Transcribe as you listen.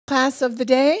class of the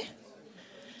day.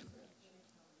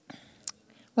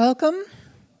 Welcome.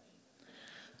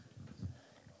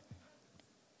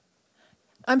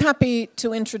 I'm happy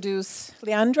to introduce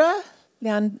Leandra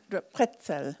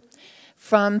Praetzel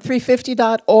from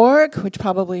 350.org, which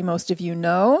probably most of you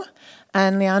know.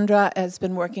 And Leandra has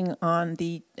been working on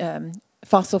the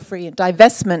fossil-free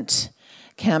divestment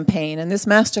campaign. And this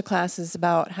masterclass is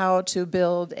about how to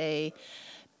build a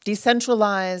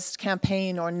decentralized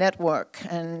campaign or network.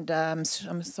 And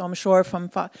so I'm sure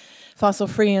from Fossil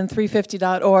Free and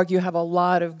 350.org you have a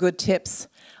lot of good tips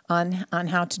on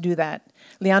how to do that.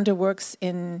 Leandra works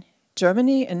in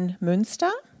Germany, in Münster.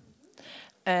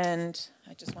 And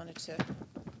I just wanted to,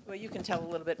 well, you can tell a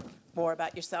little bit more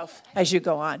about yourself as you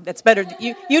go on. That's better,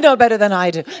 you know better than I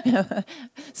do.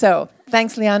 So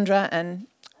thanks, Leandra, and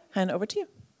hand over to you.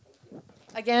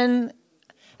 Again,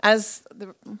 as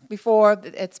before,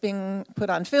 it's being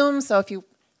put on film, so if you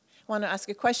want to ask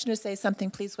a question or say something,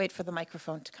 please wait for the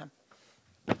microphone to come.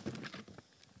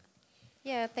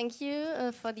 Yeah, thank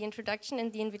you for the introduction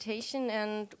and the invitation,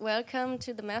 and welcome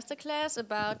to the masterclass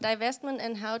about divestment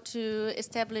and how to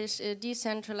establish a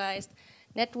decentralized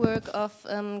network of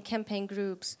campaign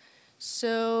groups.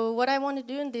 So what I want to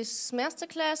do in this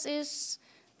masterclass is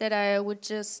that I would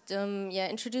just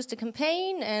introduce the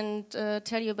campaign and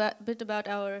tell you a bit about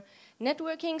our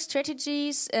networking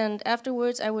strategies, and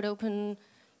afterwards I would open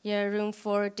room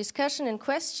for discussion and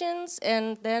questions,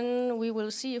 and then we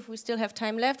will see if we still have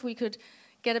time left. We could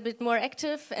get a bit more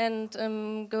active and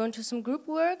go into some group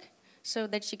work so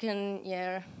that you can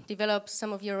develop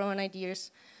some of your own ideas.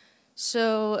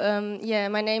 So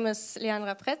my name is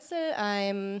Leandra Praetzel.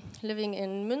 I'm living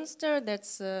in Münster.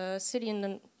 That's a city in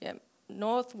the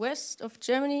northwest of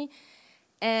Germany,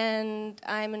 and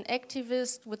I'm an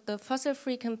activist with the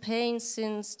fossil-free campaign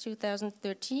since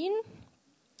 2013,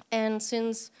 and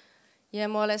since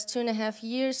more or less 2.5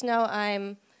 years now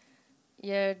I'm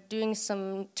doing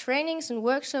some trainings and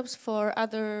workshops for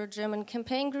other German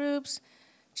campaign groups,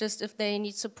 just if they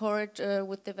need support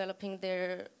with developing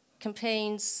their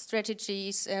campaigns,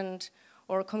 strategies, and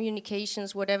or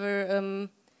communications, whatever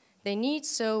they need,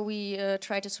 so we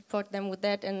try to support them with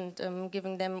that and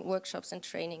giving them workshops and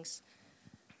trainings.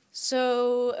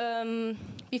 So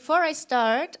before I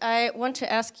start, I want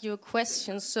to ask you a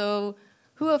question. So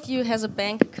who of you has a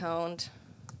bank account?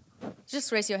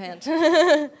 Just raise your hand.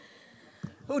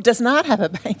 Who does not have a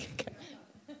bank account?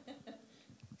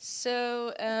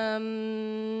 So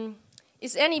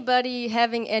is anybody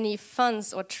having any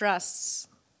funds or trusts?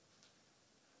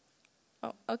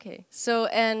 Oh, okay. So,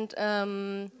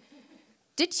 and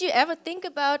did you ever think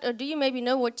about, or do you maybe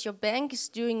know what your bank is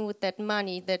doing with that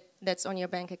money that's on your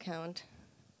bank account?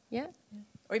 Yeah?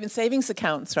 Or even savings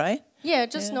accounts, right? Yeah,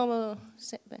 just normal.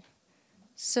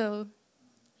 So,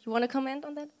 you want to comment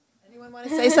on that? Anyone want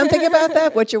to say something about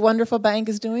that? What your wonderful bank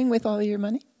is doing with all of your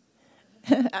money?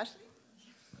 Ashley?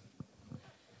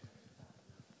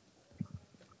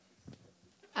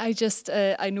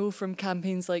 I know from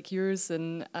campaigns like yours,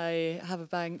 and I have a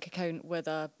bank account with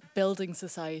a building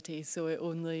society, so it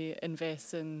only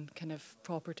invests in kind of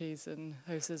properties and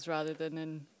houses rather than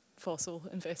in fossil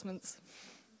investments.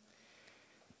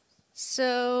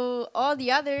 So all the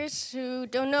others who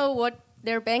don't know what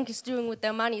their bank is doing with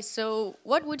their money, so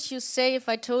what would you say if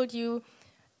I told you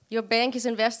your bank is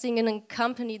investing in a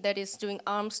company that is doing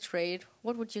arms trade?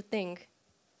 What would you think?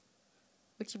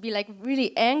 Would you be like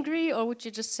really angry, or would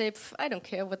you just say, I don't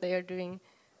care what they are doing?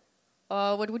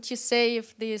 Or what would you say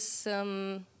if this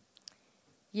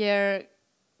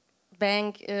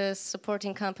bank is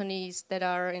supporting companies that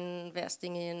are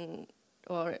investing in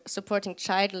or supporting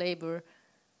child labor?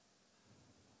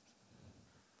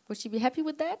 Would you be happy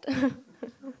with that?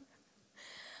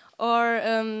 Or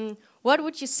what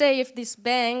would you say if this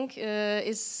bank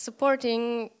is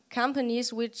supporting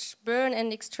companies which burn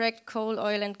and extract coal,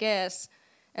 oil, and gas,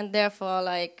 and therefore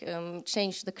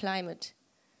change the climate?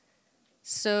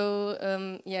 So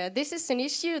this is an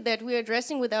issue that we're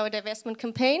addressing with our divestment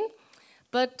campaign.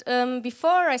 But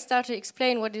before I start to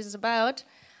explain what it is about,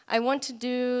 I want to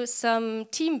do some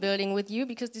team building with you,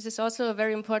 because this is also a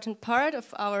very important part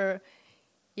of our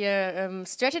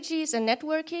strategies and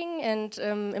networking and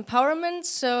empowerment.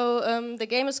 So the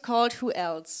game is called Who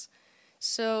Else?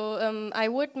 So I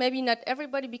would, maybe not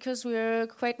everybody because we're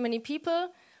quite many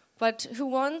people, but who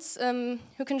wants,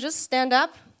 who can just stand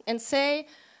up and say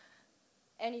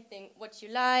anything, what you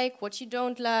like, what you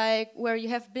don't like, where you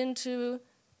have been to.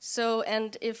 So,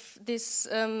 and if this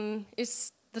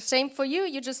is the same for you,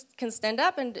 you just can stand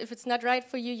up, and if it's not right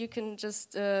for you, you can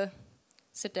just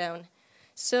sit down.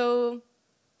 So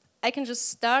I can just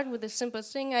start with a simple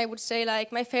thing. I would say,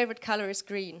 like, my favorite color is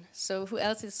green. So who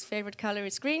else's favorite color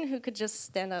is green? Who could just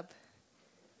stand up?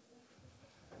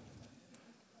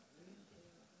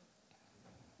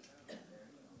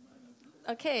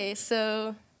 Okay,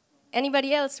 so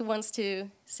anybody else who wants to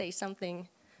say something?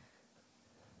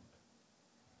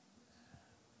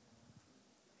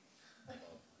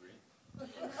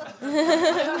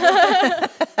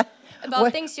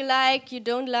 About things you like, you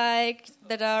don't like,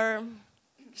 that are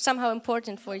somehow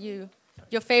important for you.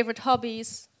 Your favorite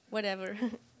hobbies, whatever.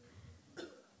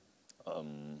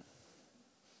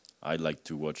 I like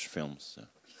to watch films.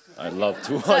 I love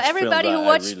to watch films. So everybody who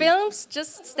watches films,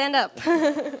 just stand up.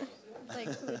 Like,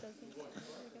 who doesn't?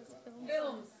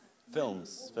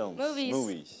 Films.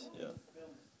 Movies. Yeah.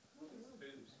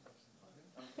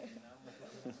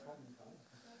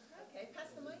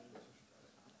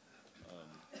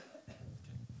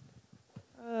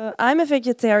 I'm a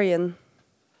vegetarian.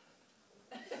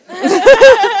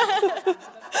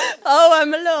 Oh,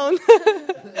 I'm alone.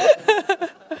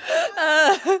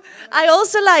 I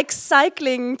also like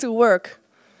cycling to work.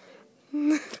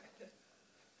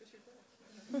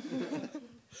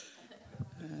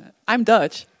 I'm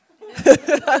Dutch.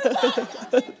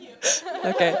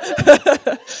 Okay.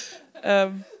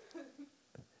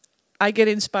 I get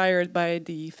inspired by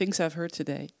the things I've heard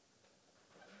today.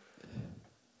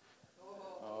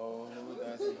 Oh,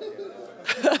 that's who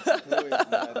is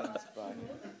that inspired?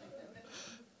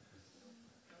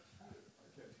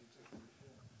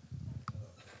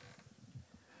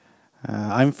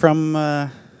 I'm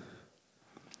from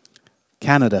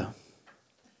Canada.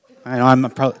 I know I'm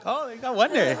probably. Oh, I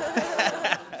wonder.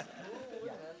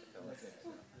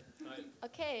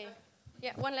 Okay.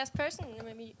 Yeah, one last person, and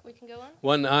maybe we can go on.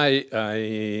 One,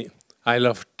 I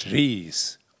love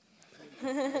trees.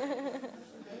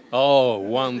 Oh,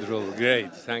 wonderful,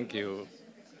 great, thank you.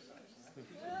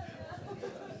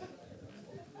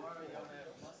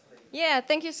 Yeah,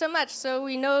 thank you so much. So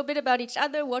we know a bit about each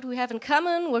other, what we have in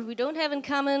common, what we don't have in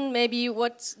common, maybe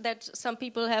that some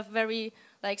people have very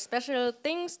like special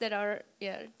things that are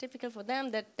typical for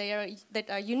them, that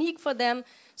are unique for them.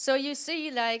 So you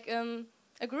see, like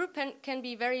a group can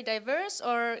be very diverse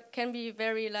or can be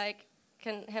very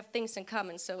can have things in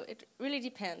common. So it really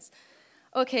depends.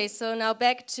 Okay, so now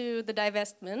back to the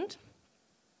divestment.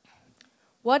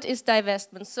 What is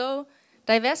divestment? So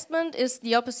divestment is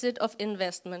the opposite of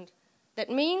investment. That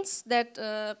means that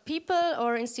people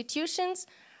or institutions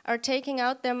are taking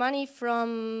out their money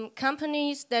from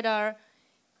companies that are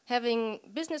having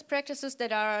business practices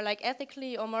that are like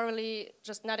ethically or morally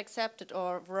just not accepted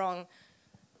or wrong.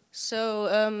 So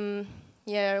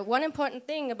one important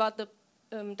thing about the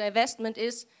divestment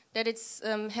is that it's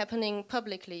happening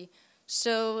publicly.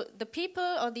 So the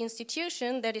people or the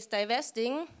institution that is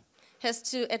divesting has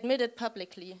to admit it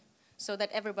publicly so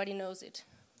that everybody knows it.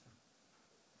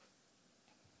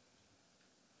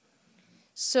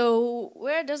 So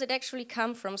where does it actually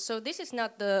come from? So this is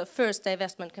not the first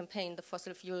divestment campaign, the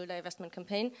fossil fuel divestment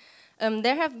campaign.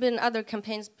 There have been other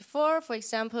campaigns before, for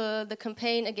example, the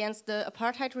campaign against the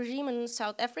apartheid regime in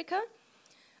South Africa.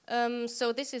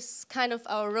 So this is kind of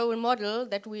our role model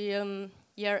that we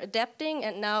are adapting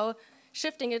and now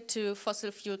shifting it to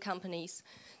fossil fuel companies.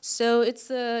 So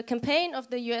it's a campaign of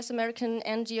the US-American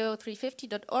NGO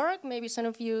 350.org. Maybe some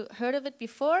of you heard of it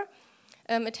before.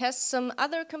 It has some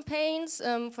other campaigns,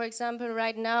 for example,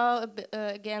 right now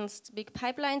against big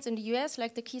pipelines in the US,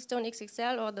 like the Keystone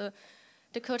XXL or the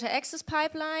Dakota Access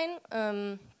Pipeline.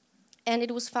 And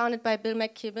it was founded by Bill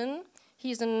McKibben.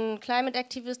 He's a climate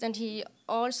activist, and he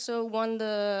also won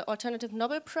the Alternative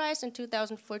Nobel Prize in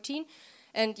 2014.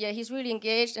 And yeah, he's really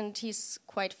engaged, and he's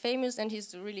quite famous, and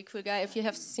he's a really cool guy. If you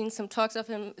have seen some talks of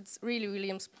him, it's really, really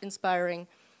inspiring.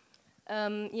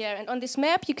 And on this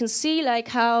map you can see like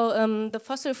how the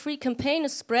fossil-free campaign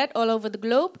is spread all over the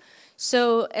globe.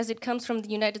 So as it comes from the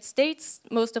United States,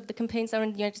 most of the campaigns are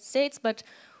in the United States, but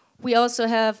we also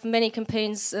have many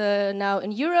campaigns now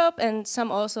in Europe, and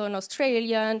some also in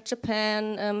Australia and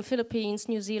Japan, Philippines,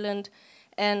 New Zealand,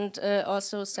 and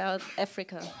also South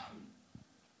Africa.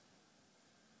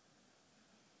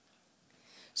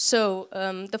 So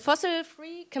the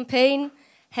fossil-free campaign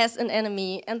has an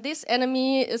enemy, and this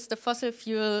enemy is the fossil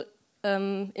fuel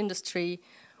industry.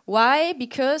 Why?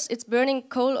 Because it's burning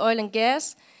coal, oil, and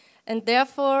gas, and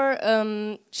therefore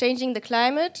changing the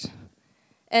climate,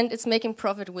 and it's making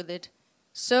profit with it.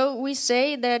 So we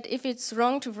say that if it's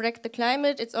wrong to wreck the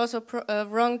climate, it's also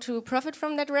wrong to profit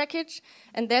from that wreckage,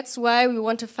 and that's why we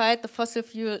want to fight the fossil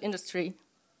fuel industry.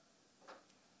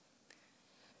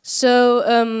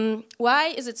 So why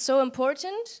is it so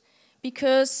important?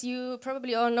 because you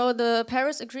probably all know the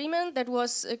Paris Agreement that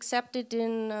was accepted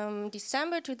in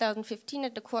December 2015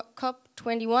 at the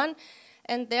COP21,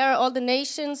 and there all the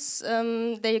nations,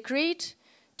 they agreed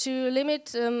to limit,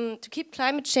 to keep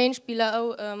climate change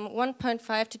below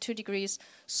 1.5 to 2 degrees.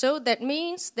 So that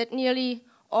means that nearly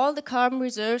all the carbon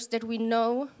reserves that we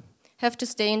know have to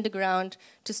stay in the ground,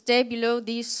 to stay below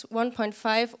these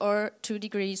 1.5 or 2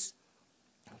 degrees.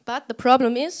 But the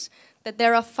problem is that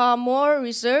there are far more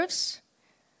reserves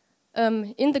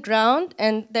in the ground,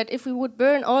 and that if we would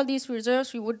burn all these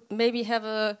reserves, we would maybe have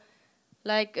a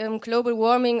global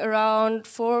warming around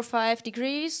 4 or 5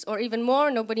 degrees, or even more,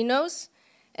 nobody knows.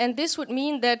 And this would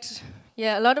mean that,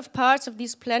 a lot of parts of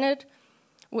this planet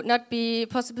would not be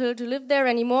possible to live there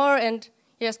anymore, and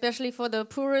especially for the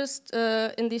poorest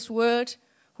in this world,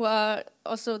 who are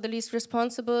also the least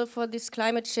responsible for this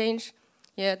climate change,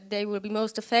 they will be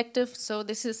most effective. So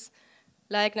this is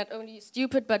not only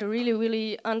stupid, but a really,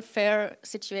 really unfair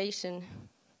situation.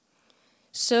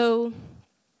 So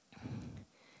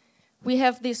we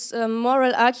have this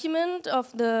moral argument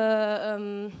of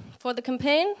for the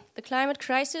campaign, the climate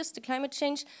crisis, the climate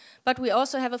change, but we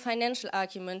also have a financial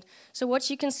argument. So what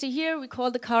you can see here, we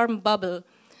call the carbon bubble.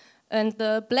 And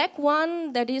the black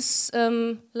one, that is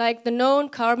the known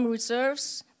carbon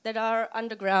reserves that are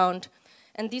underground.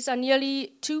 And these are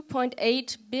nearly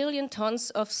 2.8 billion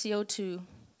tons of CO2.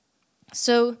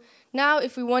 So now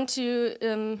if we want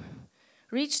to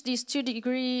reach these 2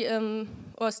 degree,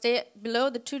 or stay below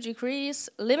the 2 degrees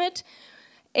limit,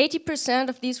 80%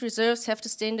 of these reserves have to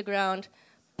stay in the ground.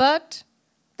 But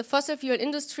the fossil fuel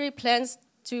industry plans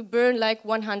to burn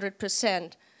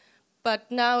 100%.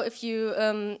 But now if you,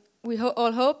 we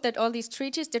all hope that all these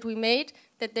treaties that we made,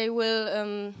 that they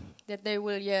will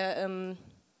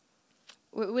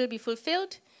be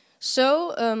fulfilled.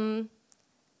 So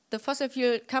the fossil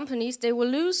fuel companies, they will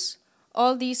lose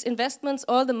all these investments,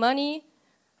 all the money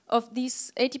of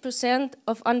these 80%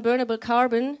 of unburnable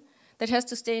carbon that has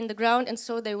to stay in the ground, and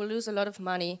so they will lose a lot of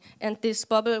money, and this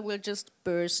bubble will just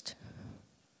burst.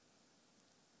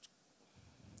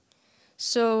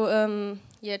 So,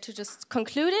 to just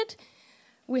conclude it,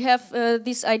 we have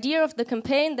this idea of the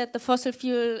campaign that the fossil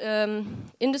fuel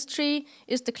industry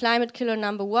is the climate killer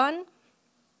 #1.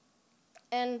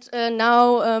 And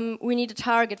now we need a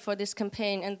target for this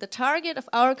campaign. And the target of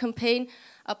our campaign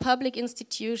are public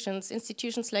institutions,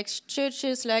 institutions like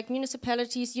churches, like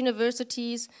municipalities,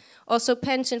 universities, also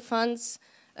pension funds,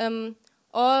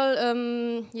 all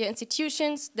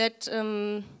institutions that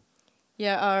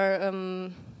are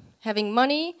having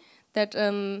money, that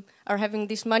are having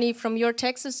this money from your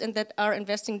taxes, and that are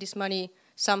investing this money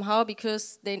somehow,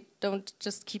 because they don't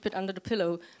just keep it under the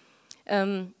pillow.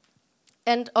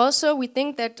 And also we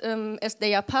think that as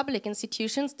they are public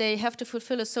institutions, they have to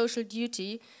fulfill a social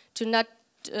duty to not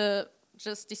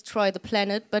just destroy the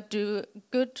planet, but do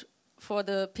good for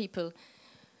the people.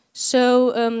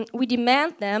 So we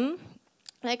demand them,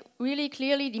 really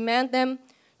clearly demand them,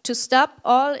 to stop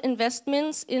all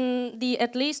investments in the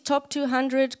at least top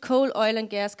 200 coal, oil and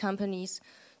gas companies.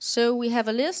 So we have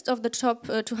a list of the top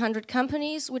 200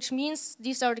 companies, which means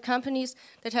these are the companies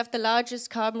that have the largest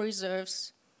carbon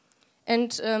reserves.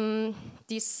 And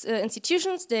these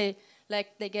institutions, they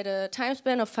get a time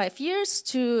span of 5 years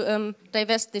to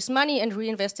divest this money and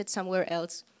reinvest it somewhere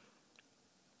else.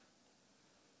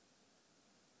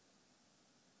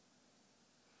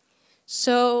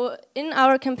 So in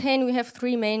our campaign, we have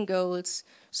 3 main goals.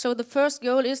 So the first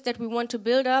goal is that we want to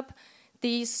build up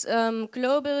these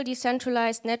global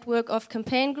decentralized network of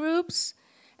campaign groups,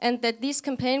 and that these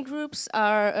campaign groups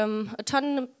are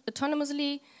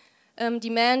autonomously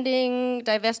demanding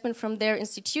divestment from their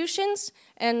institutions,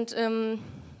 and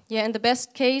in the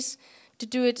best case, to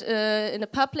do it in a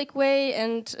public way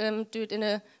and do it in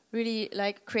a really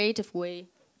creative way.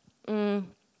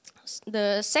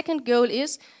 The second goal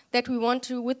is that we want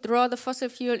to withdraw the fossil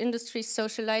fuel industry's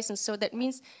social license. So that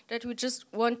means that we just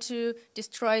want to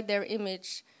destroy their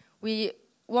image. We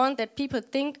want that people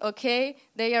think, okay,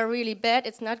 they are really bad,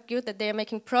 it's not good that they are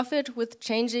making profit with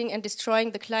changing and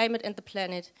destroying the climate and the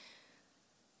planet.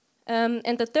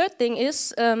 And the third thing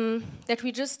is that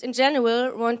we just in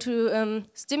general want to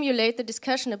stimulate the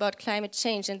discussion about climate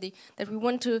change, and that we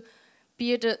want to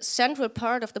be the central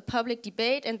part of the public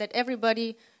debate, and that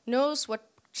everybody knows what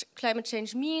climate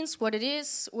change means, what it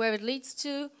is, where it leads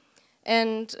to,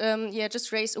 and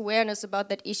just raise awareness about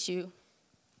that issue.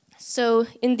 So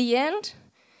in the end,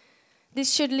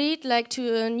 this should lead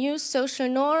to a new social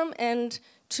norm and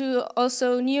to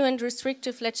also new and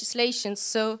restrictive legislation.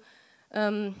 So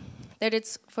that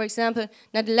it's, for example,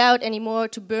 not allowed anymore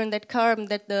to burn that carbon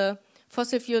that the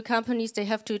fossil fuel companies, they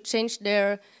have to change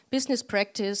their business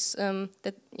practice, and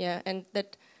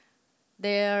that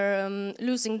they're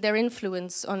losing their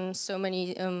influence on so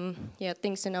many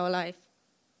things in our life.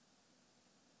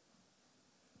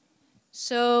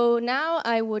 So now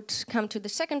I would come to the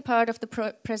second part of the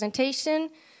presentation.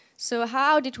 So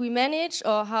how did we manage,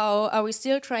 or how are we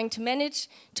still trying to manage,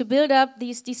 to build up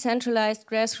these decentralized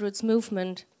grassroots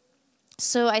movement?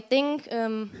 So I think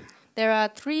there are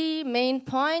three main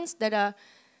points that are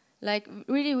like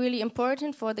really, really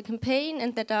important for the campaign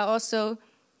and that are also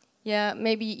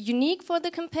maybe unique for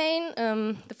the campaign.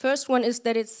 The first one is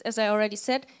that it's, as I already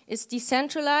said, it's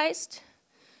decentralized.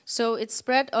 So it's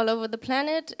spread all over the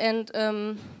planet, and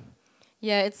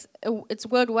it's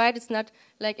worldwide. It's not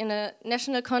like in a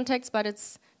national context, but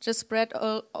it's just spread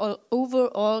all over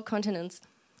all continents.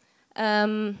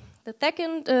 The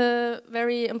second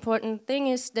very important thing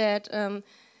is that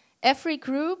every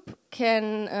group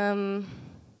can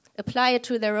apply it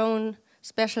to their own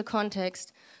special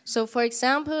context. So, for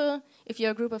example, if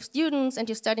you're a group of students and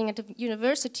you're studying at a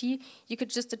university, you could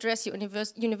just address your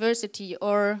university,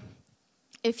 or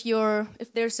if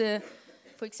there's a,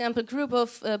 for example, group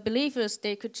of believers,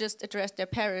 they could just address their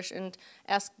parish and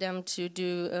ask them to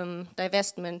do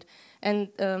divestment. And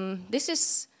this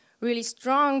is really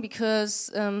strong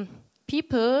because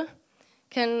people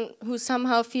who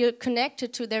somehow feel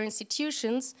connected to their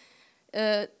institutions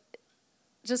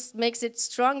just makes it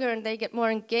stronger, and they get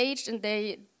more engaged, and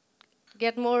they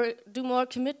do more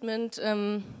commitment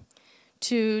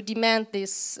to demand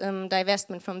this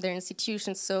divestment from their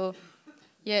institutions. So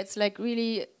it's like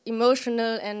really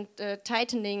emotional and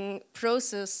tightening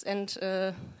process and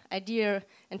idea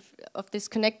of this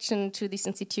connection to these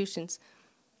institutions.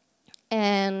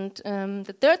 And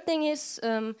the third thing is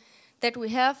that we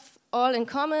have all in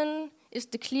common is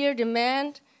the clear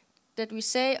demand that we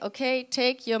say, okay,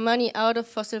 take your money out of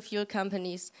fossil fuel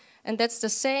companies. And that's the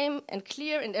same and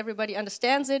clear, and everybody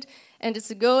understands it, and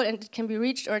it's a goal, and it can be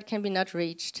reached or it can be not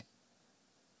reached.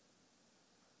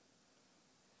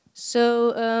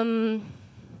 So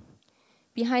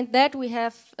behind that we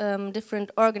have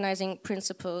different organizing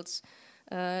principles.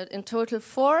 In total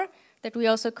 4 that we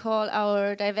also call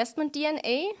our divestment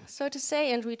DNA, so to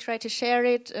say, and we try to share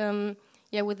it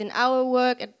within our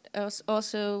work, and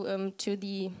also to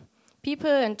the people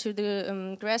and to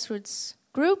the grassroots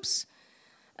groups.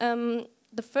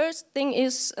 The first thing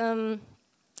is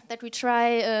that we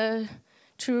try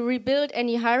to rebuild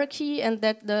any hierarchy, and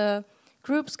that the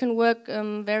groups can work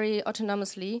very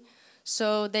autonomously,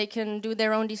 so they can do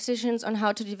their own decisions on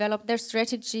how to develop their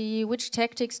strategy, which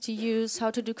tactics to use, how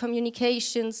to do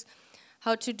communications,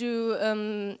 how to do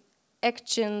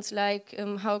actions, like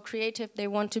how creative they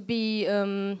want to be.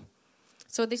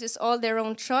 So this is all their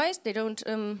own choice. They don't.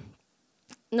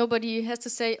 Nobody has to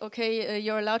say, okay,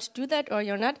 you're allowed to do that or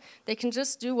you're not. They can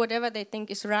just do whatever they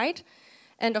think is right.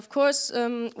 And of course,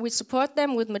 we support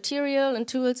them with material and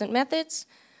tools and methods.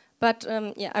 But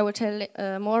I will tell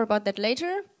more about that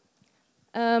later.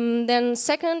 Then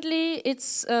secondly,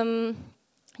 it's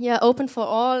open for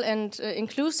all and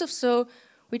inclusive. So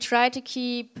we try to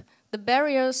keep the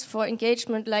barriers for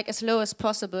engagement like as low as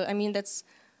possible. I mean, that's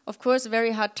of course a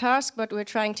very hard task, but we're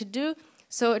trying to do.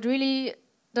 So it really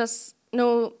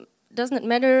doesn't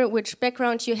matter which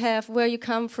background you have, where you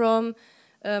come from,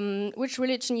 which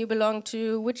religion you belong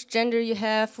to, which gender you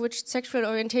have, which sexual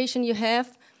orientation you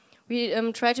have. We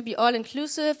try to be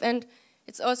all-inclusive, and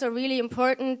it's also really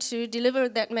important to deliver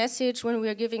that message when we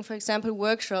are giving, for example,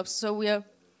 workshops. So we are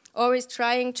always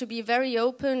trying to be very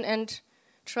open and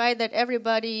try that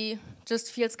everybody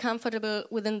just feels comfortable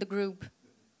within the group.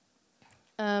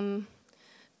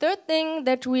 Third thing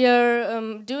that we are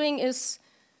doing is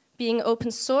being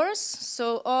open source.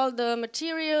 So all the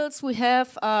materials we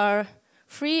have are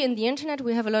free in the internet.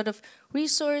 We have a lot of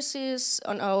resources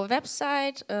on our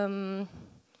website.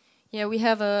 We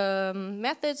have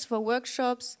methods for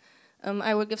workshops.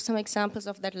 I will give some examples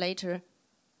of that later.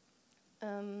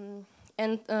 The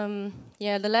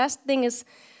last thing is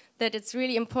that it's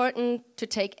really important to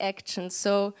take action.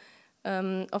 So,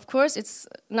 of course, it's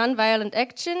non-violent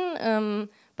action,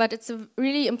 but it's a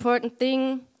really important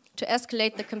thing to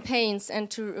escalate the campaigns and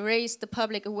to raise the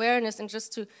public awareness and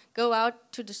just to go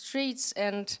out to the streets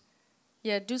and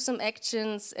do some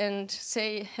actions and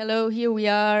say, hello, here we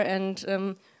are,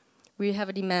 and we have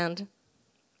a demand.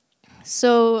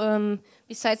 So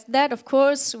besides that, of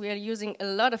course, we are using a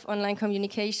lot of online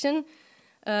communication,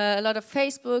 a lot of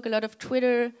Facebook, a lot of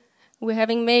Twitter. We're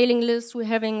having mailing lists, we're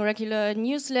having regular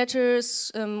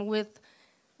newsletters with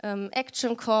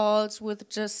action calls, with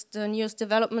just newest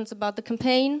developments about the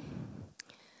campaign.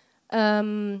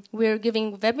 We're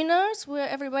giving webinars where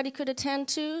everybody could attend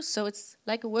to, so it's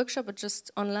like a workshop but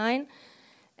just online.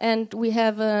 And we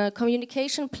have a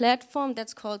communication platform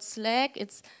that's called Slack.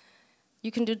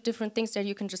 You can do different things there.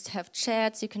 You can just have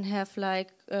chats, you can have like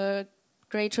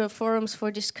greater forums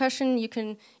for discussion, you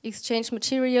can exchange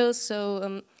materials.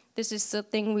 So this is the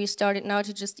thing we started now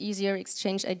to just easier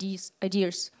exchange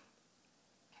ideas.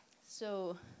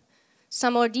 So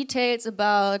some more details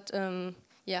about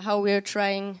how we're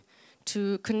trying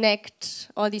to connect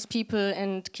all these people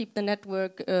and keep the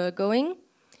network going.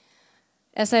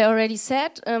 As I already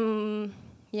said,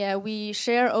 we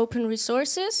share open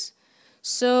resources.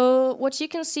 So what you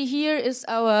can see here is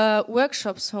our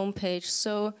workshops homepage.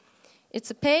 So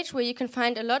it's a page where you can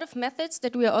find a lot of methods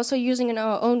that we are also using in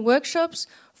our own workshops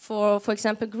for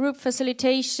example, group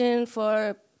facilitation,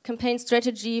 for campaign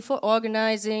strategy, for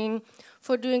organizing,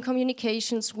 for doing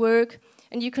communications work.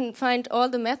 And you can find all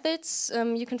the methods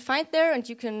you can find there, and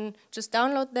you can just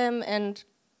download them and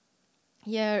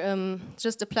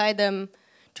just apply them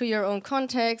to your own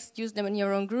context, use them in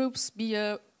your own groups, be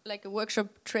like a workshop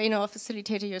trainer or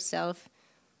facilitator yourself.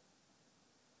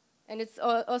 And it's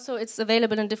also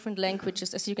available in different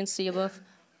languages, as you can see above.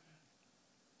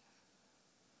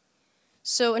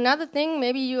 So another thing,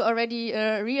 maybe you already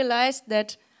realized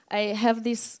that I have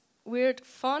this weird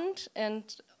font and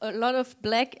a lot of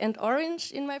black and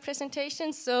orange in my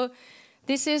presentation. So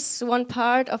this is one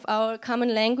part of our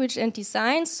common language and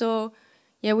design. So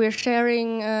we're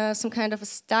sharing some kind of a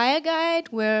style guide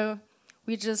where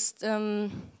we just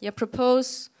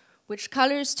propose which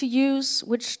colors to use,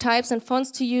 which types and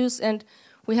fonts to use, and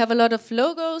we have a lot of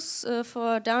logos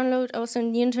for download also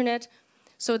on the internet,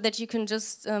 so that you can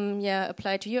just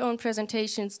apply to your own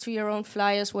presentations, to your own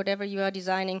flyers, whatever you are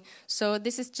designing. So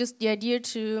this is just the idea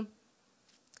to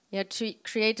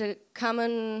create a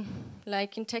common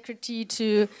integrity,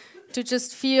 to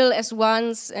just feel as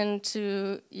ones, and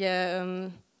to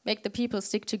make the people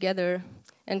stick together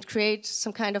and create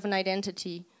some kind of an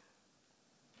identity.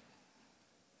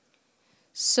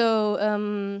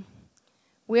 So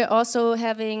we're also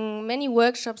having many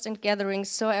workshops and gatherings.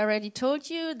 So I already told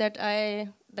you that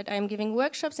I'm giving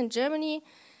workshops in Germany.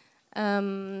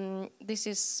 This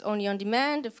is only on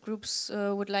demand. If groups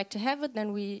would like to have it,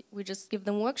 then we just give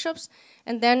them workshops.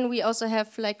 And then we also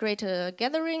have greater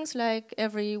gatherings, like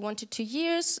every 1 to 2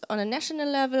 years on a national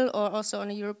level or also on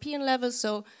a European level.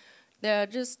 So there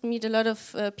just meet a lot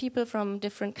of people from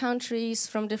different countries,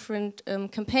 from different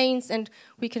campaigns, and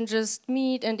we can just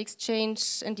meet and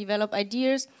exchange and develop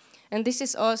ideas. And this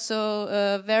is also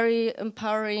a very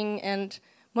empowering and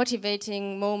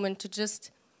motivating moment to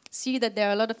just see that there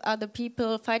are a lot of other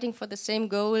people fighting for the same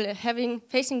goal,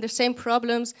 facing the same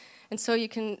problems, and so you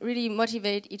can really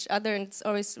motivate each other. And it's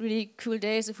always really cool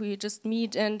days if we just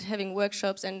meet and having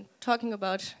workshops and talking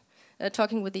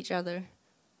with each other.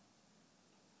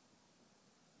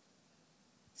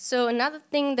 So another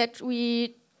thing that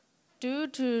we do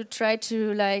to try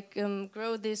to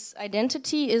grow this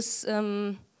identity is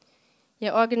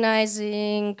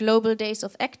organizing global days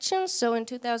of action. So in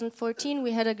 2014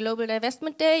 we had a global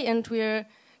divestment day, and we're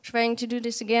trying to do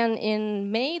this again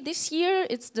in May this year.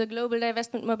 It's the global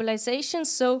divestment mobilization.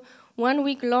 So 1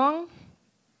 week long,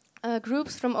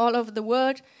 groups from all over the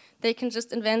world, they can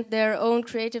just invent their own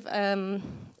creative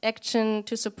action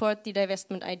to support the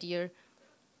divestment idea.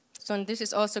 So and this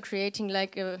is also creating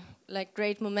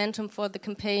great momentum for the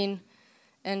campaign,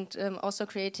 and also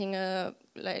creating a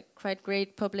quite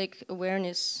great public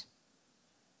awareness.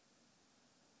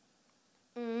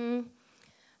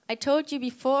 I told you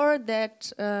before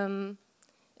that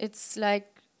it's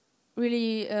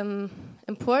really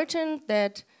important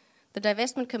that the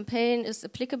divestment campaign is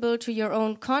applicable to your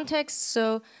own context.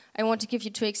 So I want to give you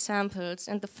 2 examples.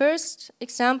 And the first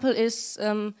example is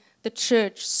the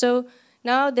church. So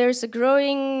now there's a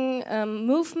growing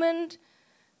movement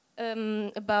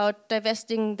about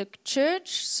divesting the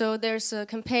church. So there's a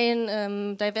campaign,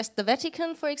 Divest the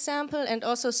Vatican, for example, and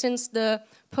also since the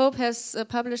Pope has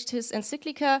published his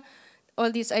encyclica,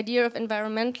 all this idea of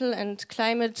environmental and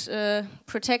climate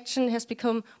protection has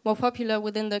become more popular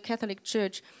within the Catholic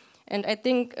Church. And I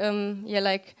think,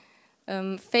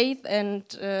 faith and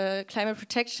climate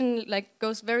protection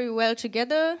goes very well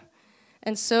together.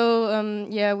 And so,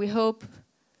 we hope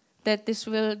that this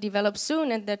will develop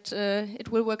soon and that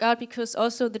it will work out, because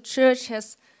also the church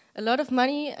has a lot of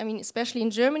money. I mean, especially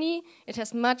in Germany, it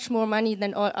has much more money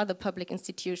than all other public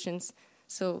institutions.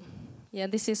 So,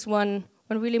 this is one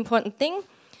really important thing.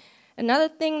 Another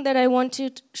thing that I want to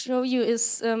show you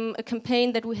is a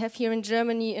campaign that we have here in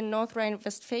Germany in North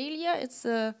Rhine-Westphalia. It's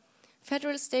a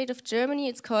federal state of Germany.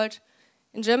 It's called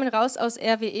in German, raus aus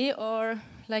RWE, or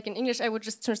like in English, I would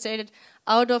just translate it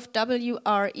out of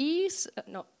RWE.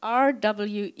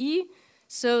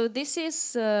 So this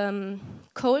is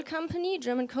coal company,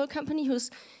 German coal company, who's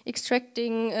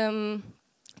extracting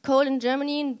coal in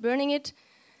Germany and burning it.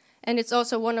 And it's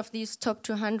also one of these top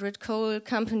 200 coal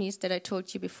companies that I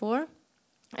told you before.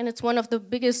 And it's one of the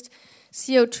biggest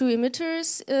CO2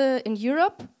 emitters in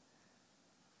Europe.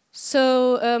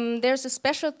 So there's a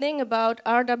special thing about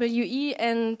RWE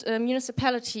and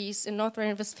municipalities in North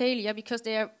Rhine-Westphalia because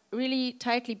they are really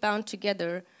tightly bound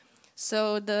together.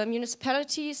 So the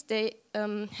municipalities, they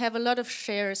have a lot of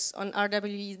shares on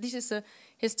RWE. This is a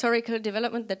historical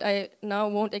development that I now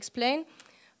won't explain.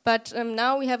 But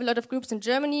now we have a lot of groups in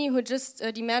Germany who just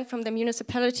demand from the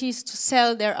municipalities to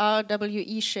sell their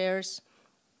RWE shares.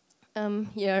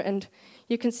 Here, and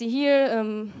you can see here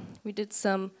we did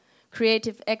some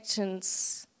creative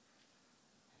actions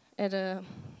at a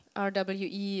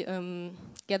RWE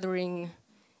gathering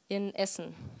in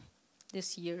Essen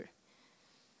this year.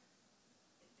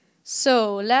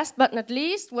 So, last but not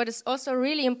least, what is also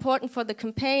really important for the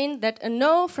campaign, that a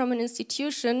no from an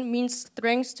institution means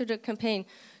strength to the campaign.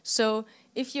 So,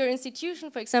 if your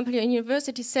institution, for example, your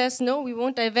university says, no, we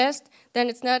won't divest, then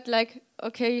it's not like,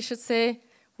 okay, you should say,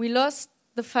 we lost,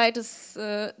 the fight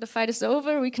is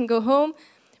over, we can go home.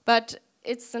 But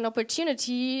it's an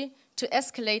opportunity to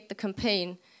escalate the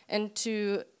campaign and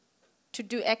to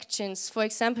do actions. For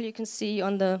example, you can see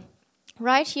on the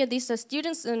right here, these are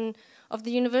students of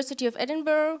the University of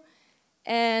Edinburgh.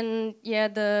 And yeah,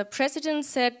 the president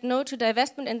said no to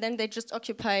divestment, and then they just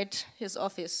occupied his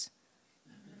office.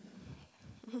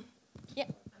 Yeah.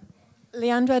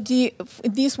 Leandra,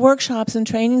 these workshops and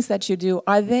trainings that you do,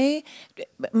 are they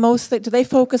mostly, do they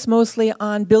focus mostly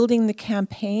on building the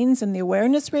campaigns and the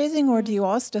awareness raising, or do you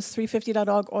also, does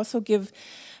 350.org also give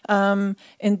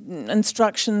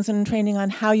instructions and training on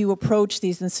how you approach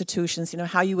these institutions, you know,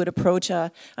 how you would approach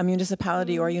a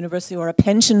municipality or a university or a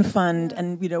pension fund,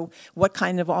 and, you know, what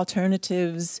kind of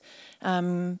alternatives,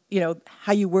 you know,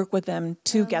 how you work with them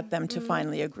to get them to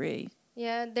finally agree?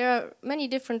 Yeah, there are many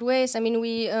different ways. I mean,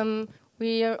 we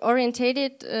are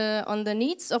orientated on the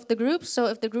needs of the group. So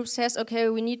if the group says, okay,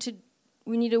 we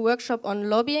need a workshop on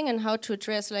lobbying and how to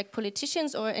address like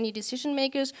politicians or any decision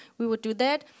makers, we would do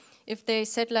that. If they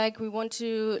said like we want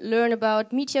to learn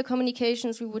about media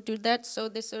communications, we would do that. So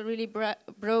there's a really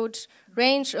broad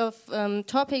range of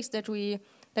topics that we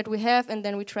have, and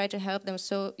then we try to help them.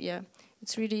 So yeah,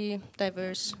 it's really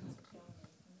diverse.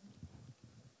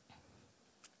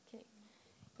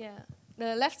 Yeah,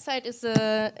 the left side is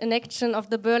an action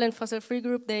of the Berlin Fossil Free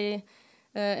Group. They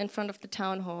in front of the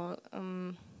town hall.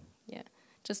 Yeah,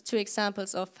 just two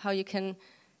examples of how you can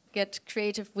get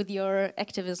creative with your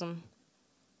activism.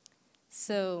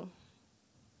 So,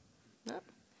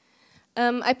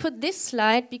 I put this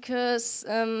slide because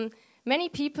many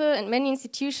people and many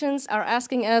institutions are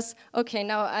asking us, okay,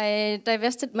 now I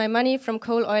divested my money from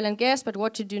coal, oil and gas, but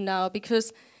what to do now?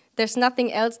 Because there's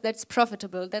nothing else that's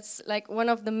profitable. That's like one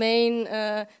of the main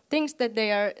things that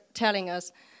they are telling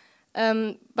us.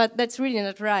 But that's really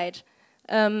not right.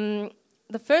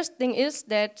 The first thing is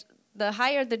that the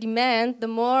higher the demand, the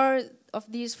more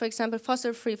of these, for example,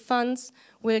 fossil-free funds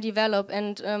will develop.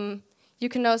 And you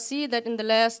can now see that in the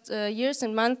last years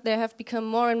and months, there have become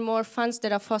more and more funds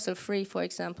that are fossil-free, for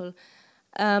example.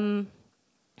 And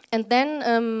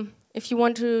then, if you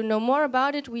want to know more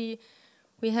about it, we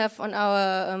have on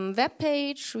our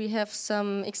webpage, we have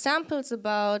some examples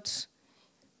about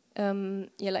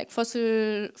like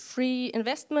fossil-free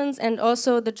investments, and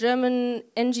also the German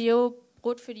NGO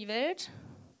Brot für die Welt,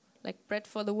 like Bread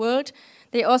for the World.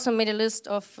 They also made a list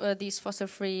of these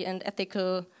fossil-free and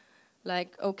ethical,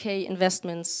 like, okay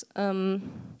investments.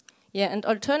 Yeah, and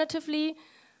alternatively,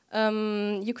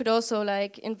 you could also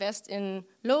like invest in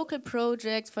local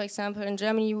projects. For example, in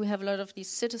Germany we have a lot of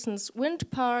these citizens' wind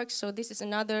parks, so this is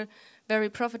another very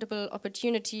profitable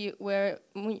opportunity where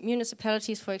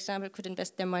municipalities, for example, could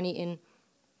invest their money in.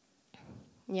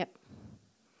 Yeah.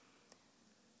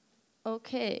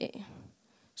 Okay.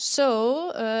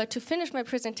 So, to finish my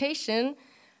presentation,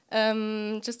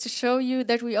 just to show you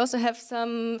that we also have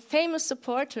some famous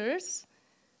supporters.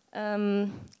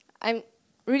 I'm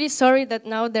really sorry that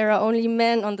now there are only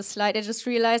men on the slide. I just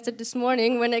realized it this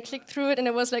morning when I clicked through it, and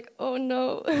I was like, oh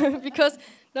no, because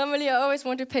normally I always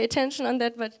want to pay attention on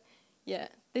that, but yeah,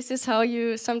 this is how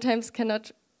you sometimes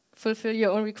cannot fulfill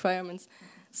your own requirements.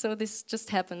 So this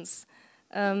just happens.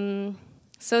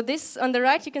 So this, on the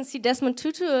right, you can see Desmond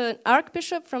Tutu, an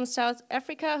archbishop from South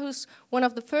Africa, who's one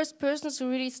of the first persons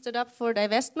who really stood up for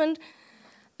divestment.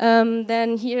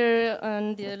 Then here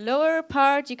on the lower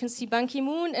part, you can see Ban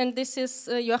Ki-moon, and this is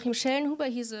Joachim Schellenhuber.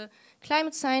 He's a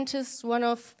climate scientist.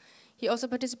 He also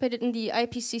participated in the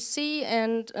IPCC,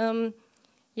 and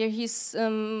here he's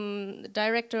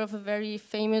director of a very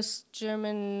famous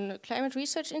German climate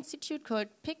research institute called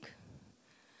PIC.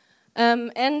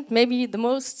 And maybe the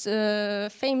most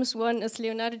famous one is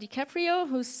Leonardo DiCaprio,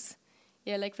 who's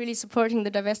like really supporting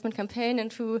the divestment campaign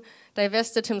and who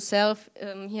divested himself.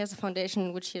 He has a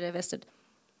foundation which he divested.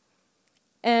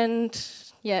 And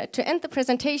to end the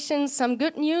presentation, some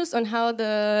good news on how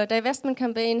the divestment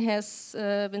campaign has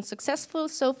been successful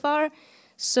so far.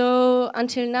 So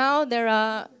until now, there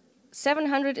are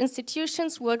 700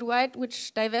 institutions worldwide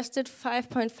which divested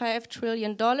 $5.5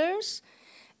 trillion.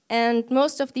 And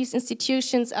most of these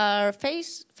institutions are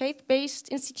faith-based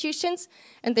institutions,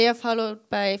 and they are followed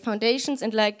by foundations,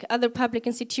 and like other public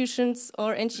institutions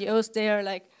or NGOs, they are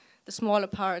like the smaller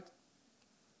part.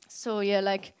 So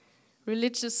like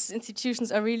religious institutions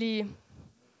are really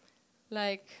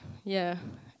like,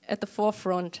 at the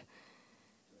forefront.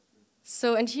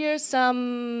 So, and here are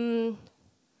some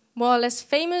more or less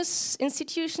famous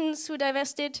institutions who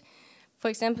divested. For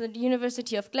example, the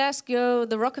University of Glasgow,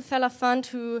 the Rockefeller Fund,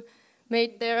 who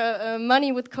made their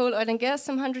money with coal, oil and gas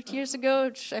some 100 years ago,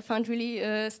 which I found really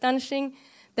astonishing.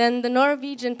 Then the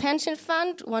Norwegian Pension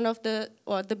Fund,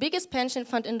 the biggest pension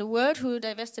fund in the world, who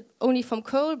divested only from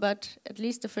coal, but at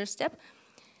least the first step.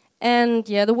 And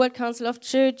the World Council of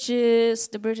Churches,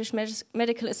 the British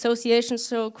Medical Association,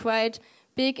 so quite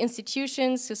big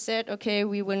institutions who said, okay,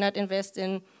 we will not invest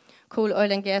in coal,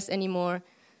 oil and gas anymore.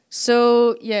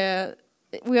 So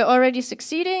we are already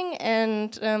succeeding,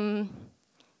 and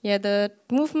the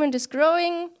movement is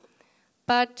growing,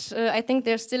 but I think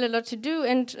there's still a lot to do,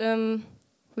 and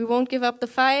we won't give up the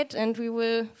fight, and we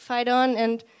will fight on,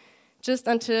 and just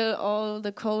until all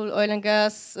the coal, oil and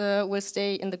gas will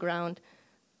stay in the ground.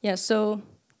 So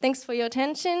thanks for your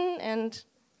attention, and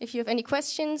if you have any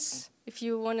questions, if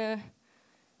you want to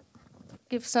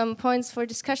give some points for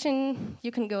discussion,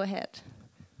 you can go ahead.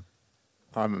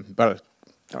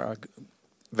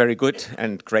 Very good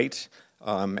and great.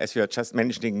 As you are just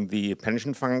mentioning the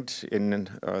pension fund in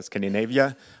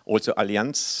Scandinavia, also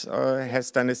Allianz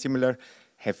has done a similar.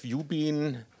 Have you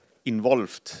been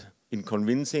involved in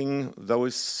convincing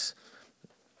those,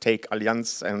 take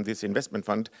Allianz and this investment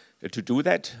fund, to do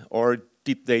that? Or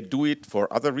did they do it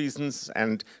for other reasons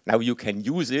and now you can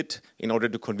use it in order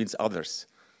to convince others?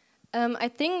 I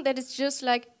think that it's just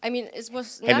like, it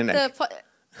was not the...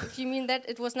 If you mean that,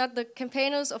 it was not the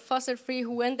campaigners of fossil free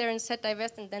who went there and said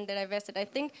divest and then they divested. I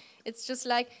think it's just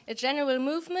like a general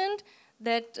movement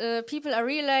that people are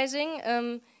realizing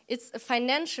it's a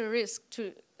financial risk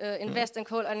to invest in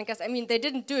coal, oil and gas. They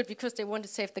didn't do it because they want to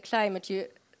save the climate.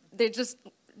 They just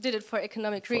did it for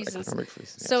economic reasons.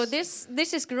 So yes.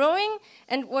 this is growing,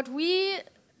 and what we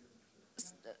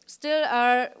still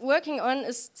are working on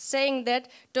is saying that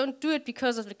don't do it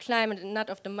because of the climate and not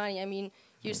of the money.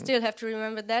 You still have to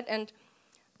remember that, and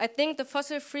I think the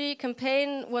fossil-free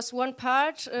campaign was one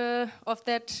part of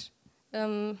that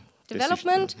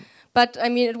development, but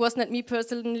it was not me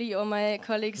personally or my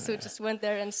colleagues who just went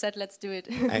there and said, let's do it.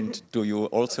 And do you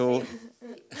also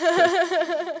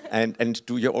and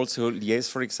do you also liaise,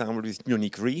 for example, with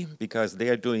Munich Re, because they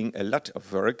are doing a lot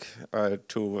of work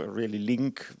to really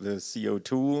link the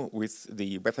CO2 with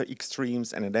the weather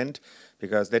extremes and event,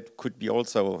 because that could be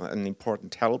also an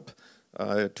important help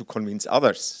to convince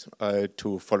others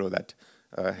to follow that.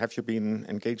 Have you been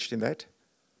engaged in that?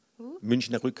 Who?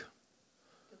 Münchner Rück,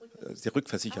 the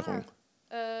Rückversicherung.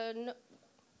 No.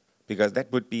 Because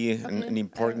that would be an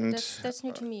important... That's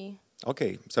new to me.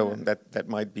 Okay, so that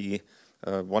might be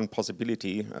one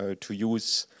possibility to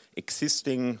use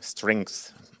existing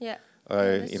strengths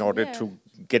in order to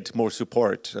get more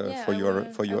support for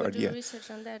your idea. Do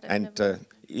research on that. And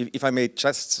if I may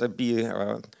just be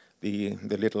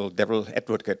the little devil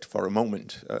advocate for a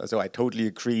moment. So I totally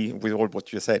agree with all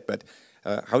what you said, but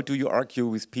how do you argue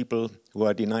with people who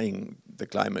are denying the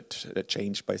climate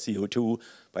change by CO2,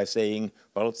 by saying,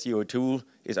 well, CO2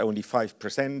 is only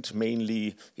 5%,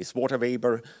 mainly is water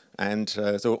vapor, and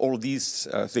so all these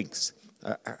things.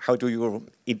 How do you,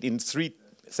 in 3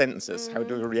 sentences, how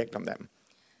do you react on them?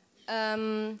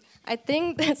 I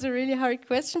think that's a really hard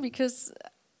question, because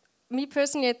me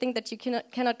personally, I think that you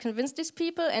cannot convince these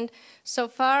people, and so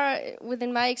far,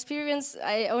 within my experience,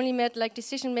 I only met like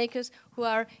decision makers who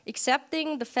are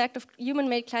accepting the fact of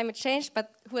human-made climate change,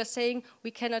 but who are saying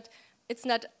we cannot. It's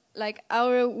not like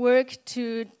our work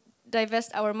to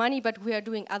divest our money, but we are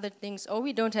doing other things, or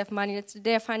we don't have money.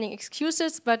 They're finding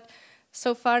excuses, but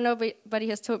so far nobody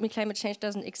has told me climate change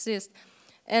doesn't exist.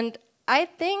 And I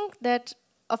think that,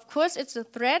 of course, it's a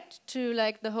threat to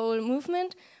like the whole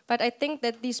movement, but I think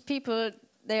that these people,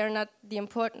 they are not the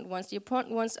important ones. The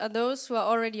important ones are those who are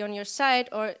already on your side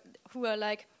or who are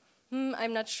like,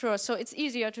 I'm not sure. So it's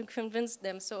easier to convince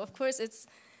them. So of course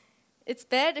it's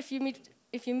bad if you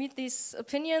meet these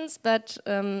opinions, but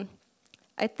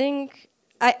I think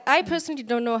I personally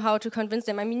don't know how to convince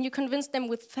them. I mean, you convince them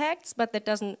with facts, but that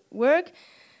doesn't work.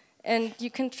 And you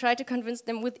can try to convince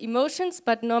them with emotions,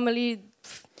 but normally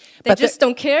they just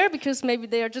don't care because maybe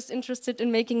they are just interested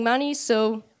in making money.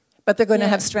 So, but they're going to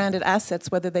have stranded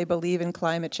assets whether they believe in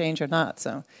climate change or not.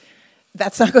 So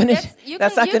that's not going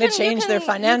to change their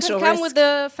financial risk. You can come with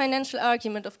the financial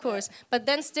argument, of course, but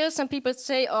then still some people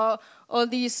say, "Oh, all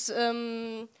these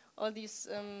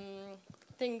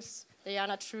things, they are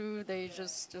not true. They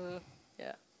just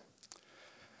yeah."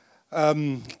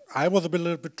 I was a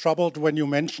little bit troubled when you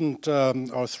mentioned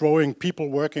or throwing people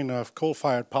working in a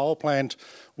coal-fired power plant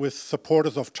with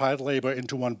supporters of child labor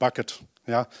into one bucket.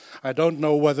 Yeah, I don't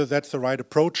know whether that's the right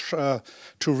approach to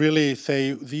really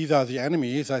say these are the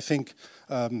enemies. I think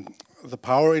the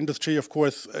power industry, of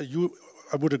course,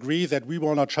 I would agree that we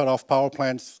will not shut off power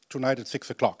plants tonight at 6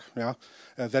 o'clock. Yeah,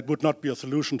 that would not be a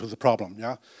solution to the problem.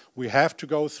 Yeah, we have to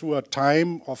go through a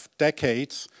time of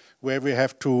decades where we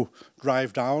have to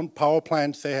drive down power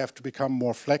plants. They have to become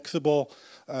more flexible.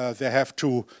 They have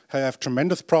to have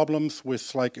tremendous problems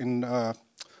with, like in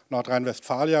North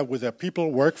Rhine-Westphalia, with their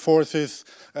people, workforces.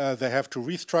 They have to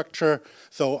restructure.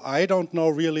 So I don't know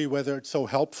really whether it's so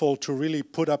helpful to really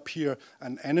put up here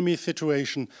an enemy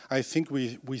situation. I think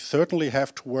we certainly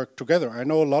have to work together. I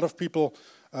know a lot of people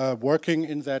working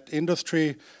in that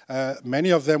industry,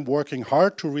 many of them working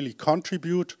hard to really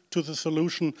contribute to the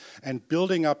solution and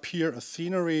building up here a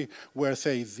scenery where,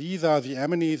 say, these are the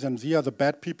enemies and these are the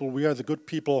bad people, we are the good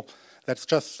people. That's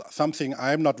just something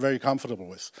I'm not very comfortable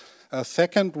with.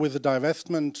 Second, with the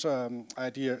divestment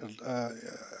idea,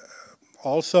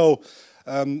 also,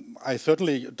 I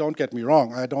certainly, don't get me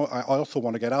wrong, I also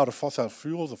want to get out of fossil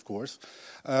fuels, of course.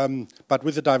 But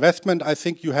with the divestment, I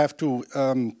think you have to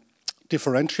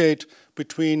differentiate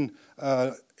between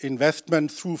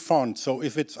investment through funds. So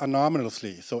if it's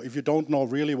anonymously, so if you don't know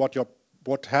really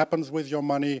what happens with your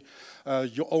money,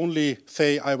 you only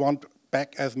say, I want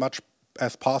back as much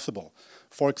as possible.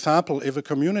 For example, if a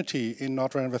community in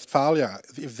North Rhine-Westphalia,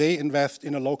 if they invest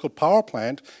in a local power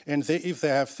plant and if they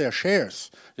have their shares,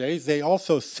 they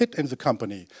also sit in the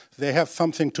company. They have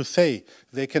something to say.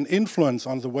 They can influence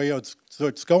on the way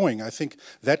it's going. I think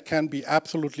that can be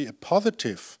absolutely a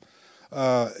positive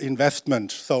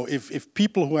investment. So if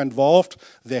people who are involved,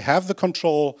 they have the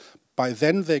control, by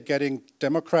then they're getting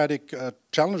democratic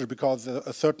challenge because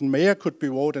a certain mayor could be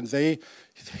voted and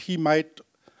he might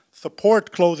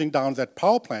support closing down that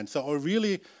power plant. So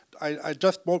really, I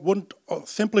just wouldn't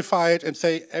simplify it and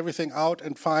say everything out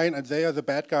and fine and they are the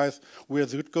bad guys, we're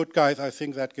the good guys. I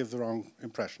think that gives the wrong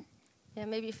impression. Yeah,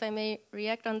 maybe if I may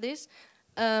react on this.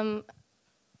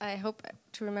 I hope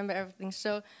to remember everything.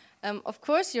 So, of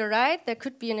course, you're right, there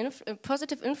could be a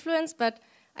positive influence, but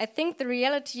I think the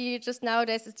reality just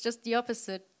nowadays is just the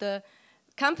opposite. The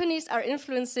companies are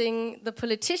influencing the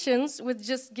politicians with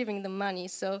just giving them money.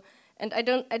 So, and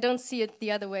I don't see it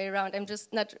the other way around. I'm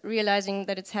just not realizing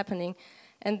that it's happening.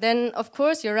 And then, of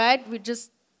course, you're right,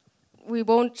 we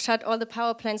won't shut all the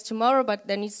power plants tomorrow, but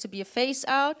there needs to be a phase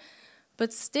out.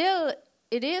 But still,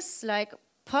 it is like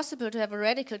possible to have a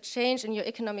radical change in your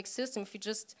economic system. If you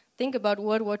just think about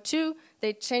World War II,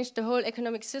 they changed the whole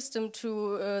economic system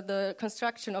to the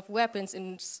construction of weapons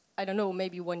in, I don't know,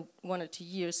 maybe one or 2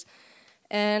 years.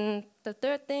 And the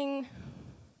third thing,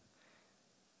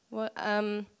 well,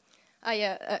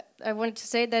 I wanted to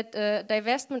say that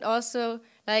divestment also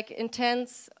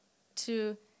intends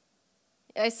to,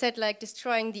 I said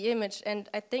destroying the image, and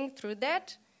I think through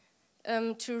that,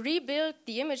 to rebuild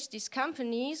the image, these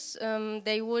companies,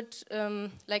 they would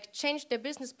change their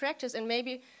business practice, and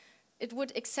maybe it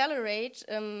would accelerate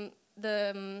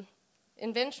the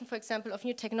invention, for example, of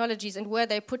new technologies and where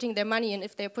they're putting their money in,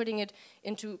 if they're putting it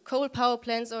into coal power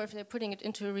plants or if they're putting it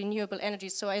into renewable energy.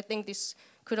 So I think this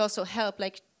could also help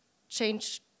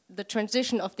change the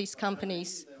transition of these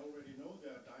companies. They already know they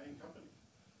are dying companies.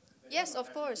 Yes,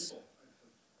 of course.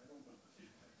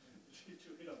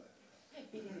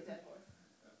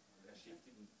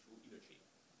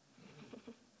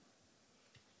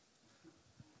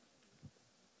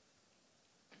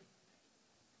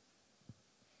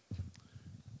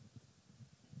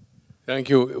 Thank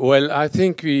you. Well, I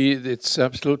think it's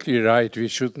absolutely right. We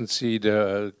shouldn't see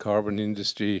the carbon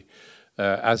industry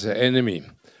as an enemy.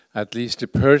 At least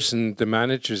the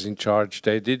managers in charge,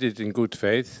 they did it in good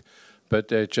faith. but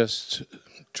they just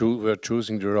were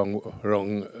choosing the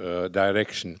wrong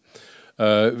direction.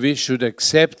 We should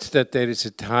accept that there is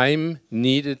a time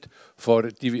needed for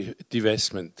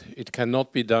divestment. It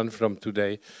cannot be done from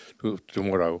today to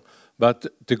tomorrow. But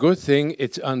the good thing,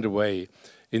 it's underway.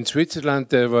 In Switzerland,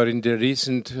 there were in the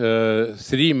recent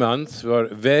 3 months were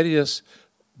various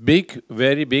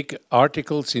very big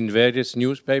articles in various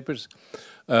newspapers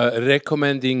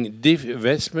recommending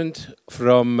divestment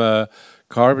from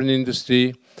carbon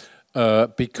industry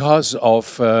because of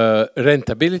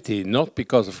rentability, not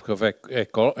because of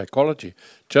ecology,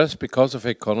 just because of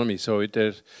economy. So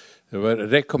they were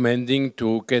recommending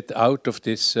to get out of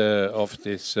this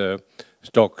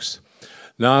stocks.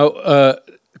 Now,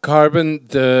 carbon,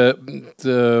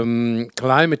 the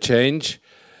climate change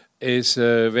is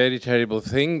a very terrible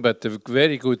thing, but the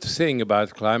very good thing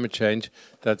about climate change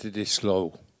that it is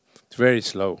slow. It's very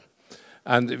slow.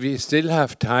 And we still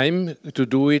have time to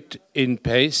do it in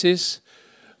paces,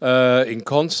 in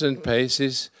constant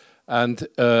paces. And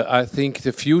I think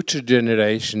the future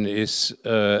generation is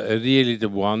really the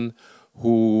one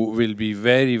who will be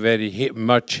very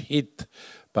much hit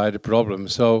by the problem.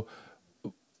 So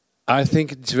I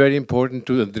think it's very important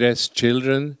to address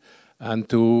children and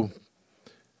to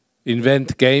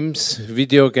invent games,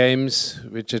 video games,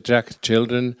 which attract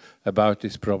children about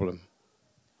this problem.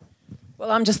 Well,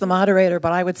 I'm just the moderator,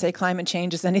 but I would say climate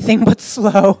change is anything but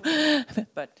slow.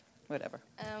 But whatever.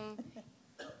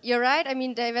 You're right. I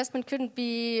mean, divestment couldn't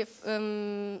be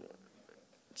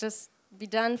just be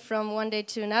done from one day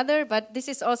to another, but this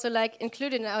is also like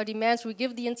included in our demands. We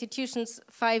give the institutions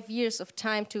 5 years of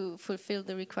time to fulfill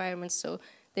the requirements, so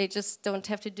they just don't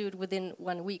have to do it within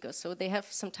 1 week or so. They have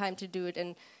some time to do it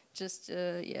and just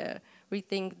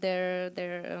rethink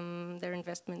their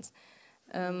investments.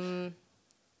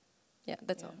 Yeah,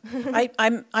 that's all.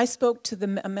 I spoke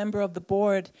to a member of the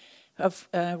board of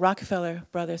Rockefeller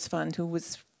Brothers Fund, who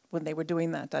was when they were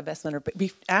doing that divestment, or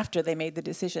after they made the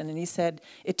decision, and he said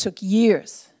it took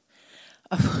years.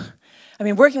 I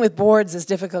mean, working with boards is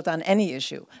difficult on any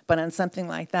issue, but on something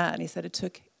like that, and he said it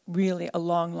took really a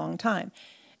long time.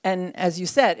 And as you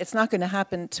said, it's not going to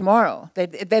happen tomorrow.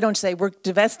 They don't say we're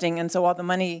divesting and so all the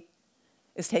money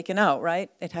is taken out,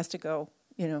 right? It has to go,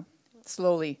 you know,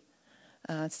 slowly,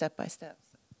 step by step.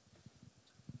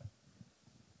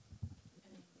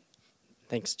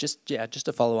 Thanks. Just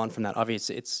to follow on from that,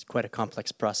 obviously it's quite a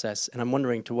complex process, and I'm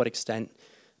wondering to what extent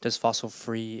does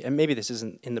fossil-free, and maybe this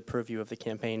isn't in the purview of the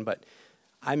campaign, but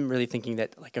I'm really thinking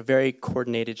that like a very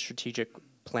coordinated strategic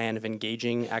plan of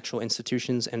engaging actual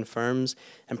institutions and firms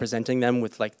and presenting them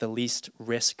with like the least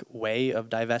risk way of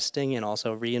divesting and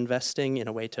also reinvesting in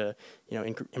a way to, you know,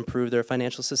 improve their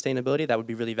financial sustainability, that would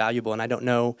be really valuable. And I don't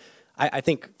know, I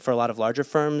think for a lot of larger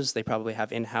firms, they probably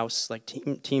have in-house like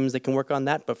teams that can work on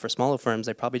that, but for smaller firms,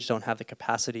 they probably just don't have the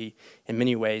capacity in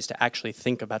many ways to actually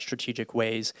think about strategic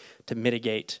ways to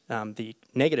mitigate the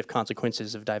negative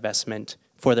consequences of divestment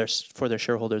for their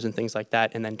shareholders and things like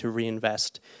that, and then to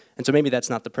reinvest. And so maybe that's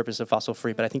not the purpose of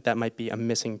fossil-free, but I think that might be a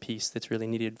missing piece that's really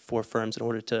needed for firms in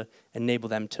order to enable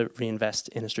them to reinvest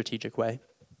in a strategic way.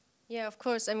 Yeah, of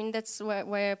course. I mean, that's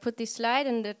why I put this slide,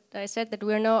 and that I said that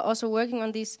we're now also working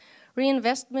on these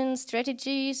reinvestment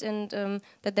strategies, and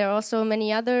that there are also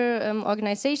many other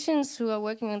organizations who are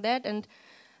working on that.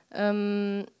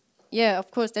 And yeah,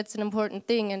 of course, that's an important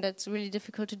thing, and that's really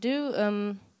difficult to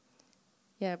do.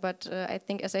 Yeah, but I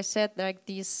think, as I said, like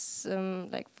these,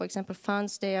 like for example,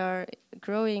 funds, they are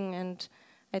growing, and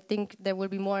I think there will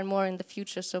be more and more in the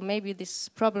future. So maybe this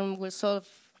problem will solve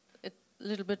it a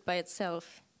little bit by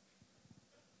itself.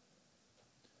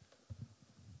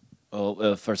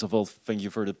 Well, first of all, thank you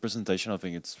for the presentation. I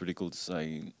think it's really cool to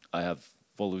say I have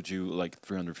followed you like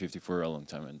 350 for a long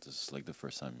time, and this is like the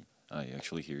first time I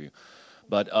actually hear you.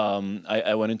 But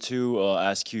I wanted to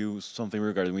ask you something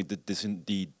regarding with the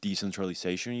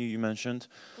decentralization you mentioned.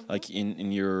 Mm-hmm. Like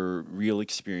in your real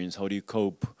experience, how do you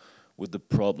cope with the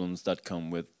problems that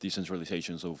come with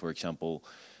decentralization? So, for example,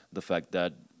 the fact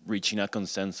that reaching a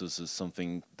consensus is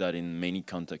something that in many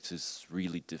contexts is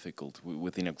really difficult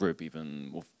within a group,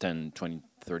 even of 10, 20,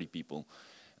 30 people.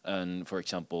 And for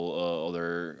example,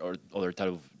 other type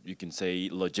of, you can say,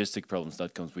 logistic problems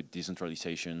that comes with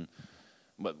decentralization.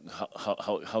 But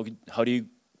how do you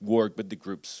work with the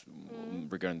groups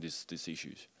regarding these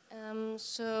issues?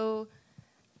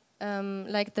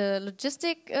 Like the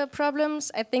logistic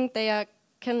problems, I think they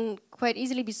can quite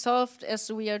easily be solved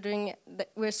as we are doing.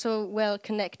 We're so well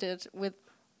connected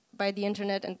by the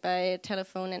internet and by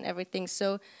telephone and everything.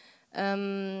 So I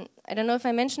don't know if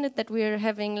I mentioned it, that we're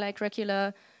having like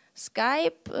regular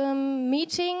Skype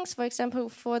meetings, for example,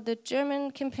 for the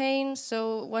German campaign.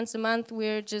 So once a month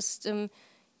we're just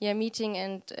meeting,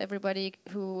 and everybody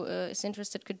who is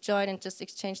interested could join and just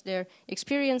exchange their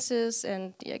experiences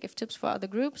and give tips for other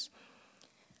groups.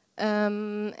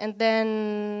 And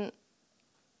then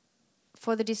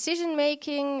for the decision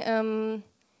making,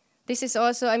 this is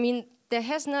also, I mean, there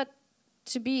has not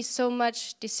to be so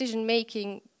much decision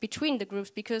making between the groups,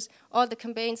 because all the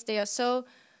campaigns, they are so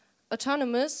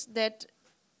autonomous that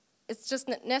it's just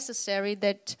not necessary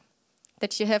that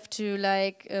you have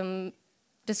to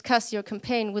discuss your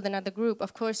campaign with another group.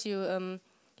 Of course, you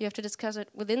have to discuss it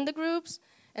within the groups,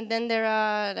 and then there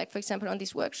are, like for example, on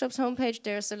these workshops homepage,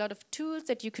 there's a lot of tools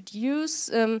that you could use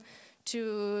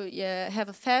to have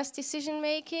a fast decision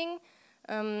making.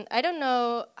 I don't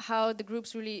know how the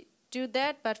groups really do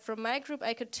that, but from my group,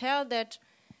 I could tell that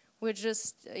we're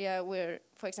just,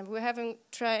 for example, we're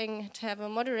trying to have a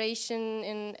moderation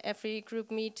in every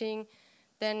group meeting.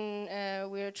 Then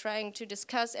we're trying to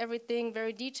discuss everything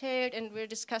very detailed, and we're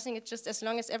discussing it just as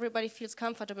long as everybody feels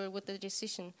comfortable with the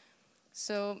decision.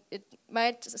 So it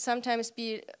might sometimes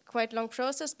be a quite long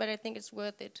process, but I think it's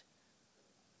worth it.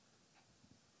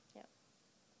 Yeah.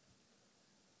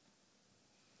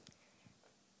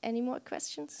 Any more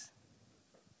questions?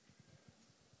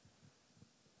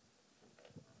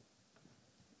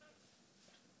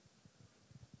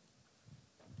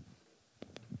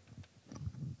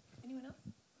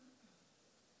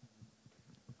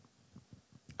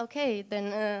 Okay,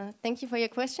 then thank you for your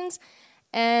questions.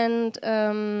 And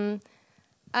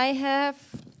I have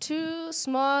two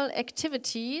small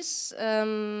activities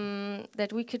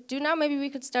that we could do now. Maybe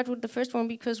we could start with the first one,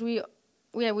 because we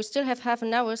still have half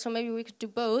an hour, so maybe we could do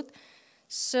both.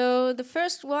 So the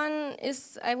first one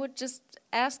is, I would just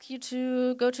ask you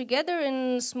to go together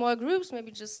in small groups,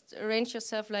 maybe just arrange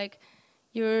yourself like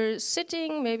you're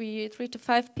sitting, maybe 3 to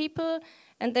 5 people,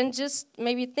 and then just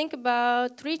maybe think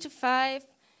about 3 to 5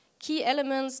 key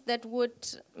elements that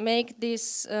would make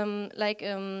this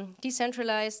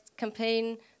decentralized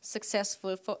campaign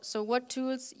successful. So what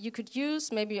tools you could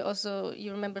use, maybe also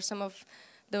you remember some of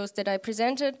those that I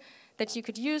presented, that you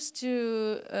could use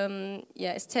to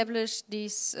establish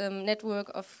this network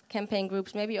of campaign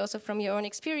groups, maybe also from your own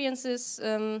experiences.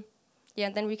 And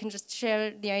then we can just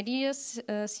share the ideas,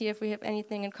 see if we have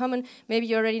anything in common. Maybe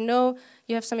you already know,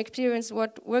 you have some experience,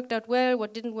 what worked out well,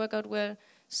 what didn't work out well.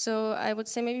 So I would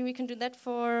say maybe we can do that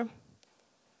for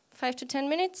 5 to 10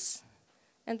 minutes,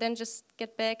 and then just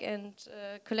get back and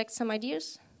collect some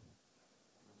ideas.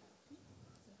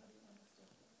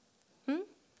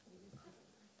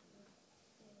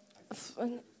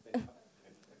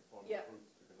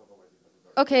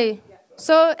 Okay,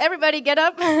 so everybody get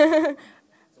up.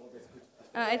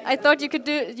 I thought you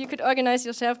could organize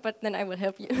yourself, but then I will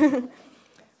help you.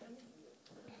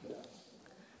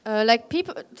 Like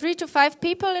 3 to 5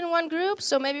 people in one group,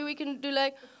 so maybe we can do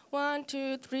like 1,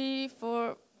 2, 3,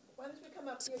 4,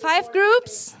 5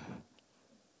 groups.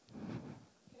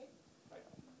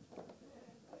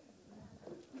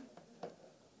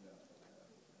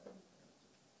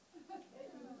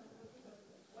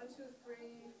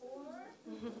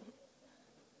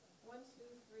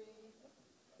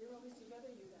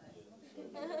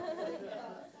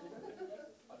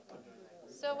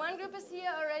 So one group is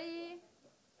here already.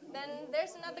 Then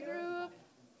there's another group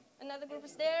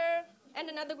is there, and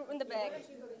another group in the back.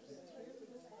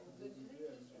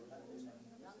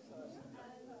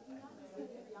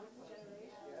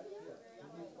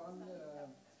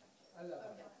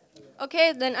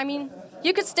 Okay, then I mean,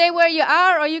 you could stay where you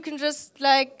are, or you can just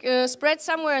like spread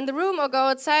somewhere in the room, or go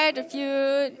outside if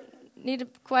you need a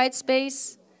quiet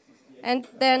space. And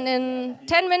then in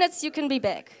 10 minutes you can be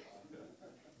back.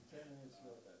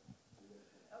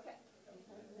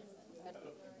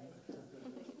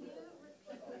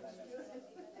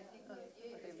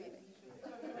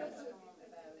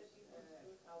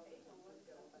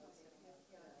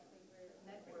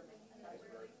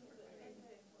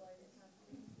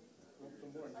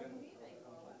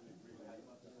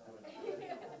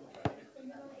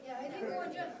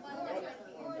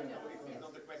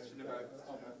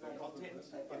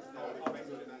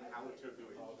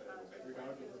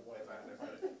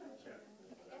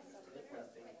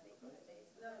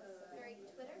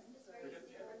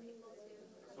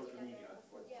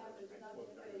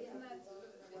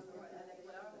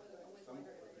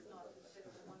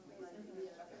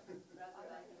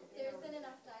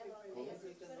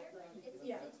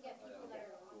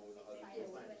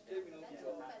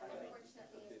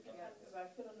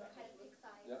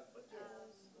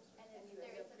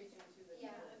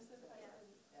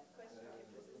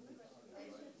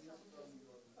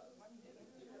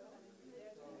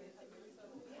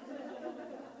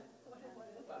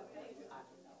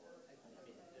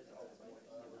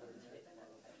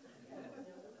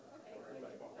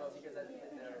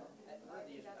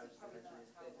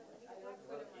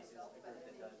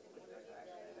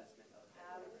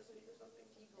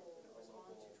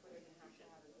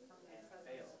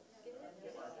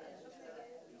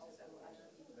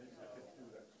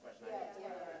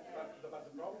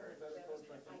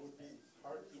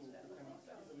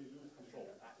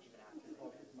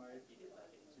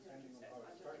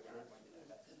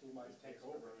 who might take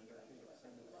over. And I think it's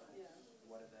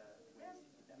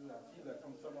you see that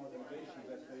from some organizations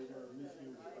that they were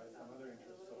misused by some other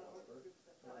interests or whatever.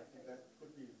 So I think that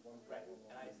could be one problem.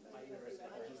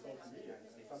 Social media,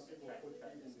 and some people put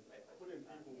in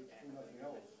people which do nothing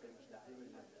else.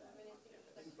 Really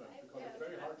influence, because it's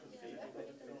very hard to see, because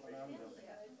it's so anonymous.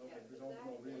 Okay, we don't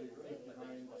know really who is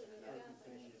behind certain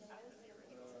things.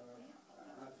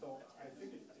 So I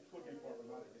think it could be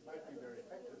problematic. It might be very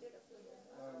effective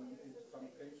in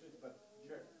some cases, but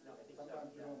sure,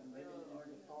 sometimes you don't, maybe even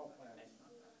the power plants,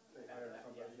 they hire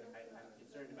somebody. I'm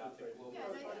concerned about the global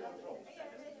control. I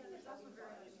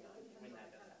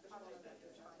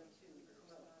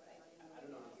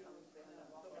don't know.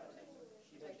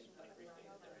 She mentioned like briefly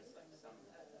that there is like some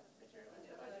material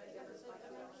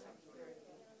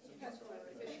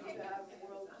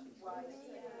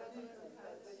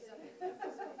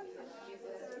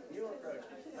new approach.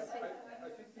 I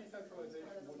think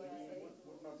decentralization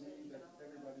would not mean that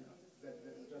everybody that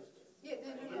just lose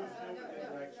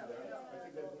interaction. I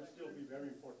think that would still be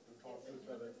very important to talk to each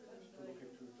other, to look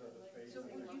into each other's face. So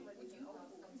would you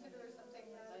consider something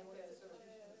like sort of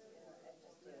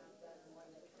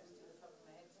one that comes to the top of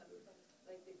my head, some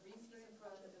like the Greenpeace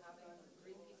approach of having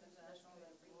Greenpeace International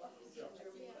and Greenpeace in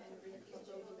Germany and Greenpeace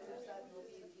global groups that will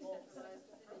be a decentralized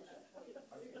approach?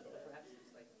 Perhaps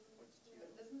it's like points to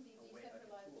doesn't the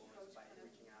decentralized approach kind of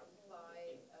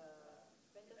apply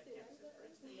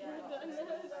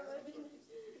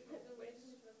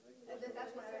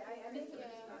that's what I think we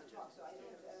need to talk, so I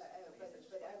don't,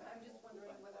 but I'm just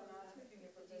wondering whether or not the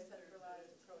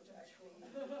decentralized approach actually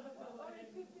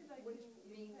would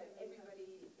mean that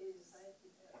everybody is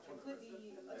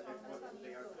completely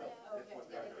autonomous. But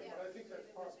I think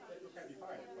that's part that you can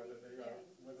define whether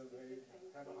they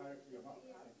have a hierarchy or not.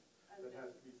 I think that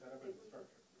has to be set up in the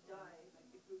structure.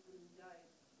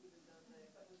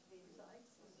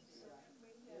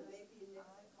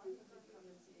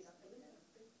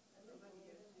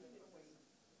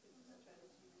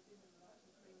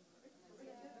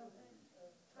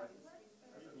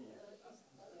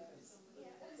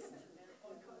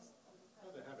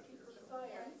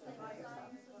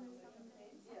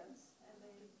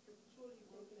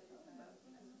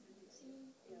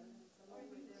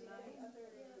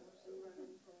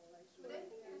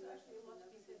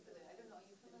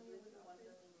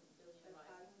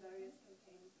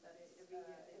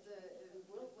 It's a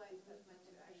worldwide movement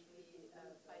to actually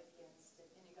fight against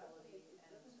inequality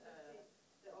and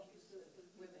abuse of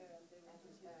women. And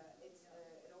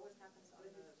it always happens on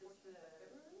the 4th of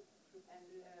February. And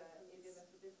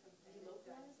it's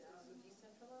delocalized, so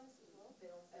decentralized as well.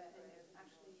 And there's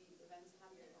actually events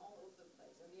happening all over the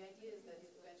place. And the idea is that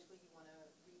eventually you want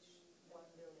to reach 1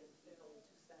 million people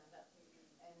to stand up.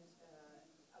 And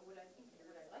what I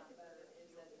like about it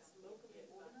is that it's locally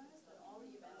organized and all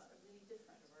the events are really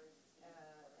different.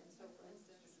 And so, for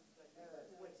instance,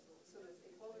 what sort of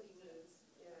equality means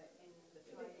in the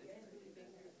fight against really big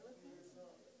Philippines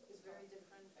is very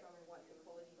different from what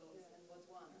equality means in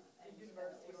Botswana and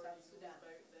or South Sudan.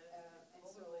 And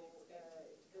so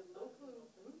the local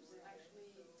groups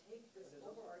actually take this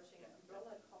overarching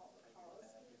umbrella cause,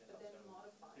 but then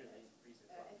modify it.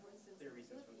 And for instance, in the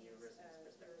Philippines,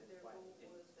 their goal was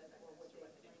that, or what they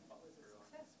claimed was a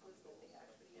success, was that they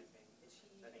actually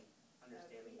achieved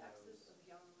free access of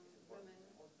young women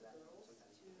or girls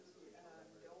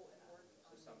to go and work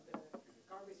on the big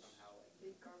garbage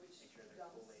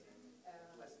dumps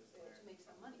to make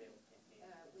some money,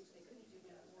 which they couldn't do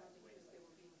before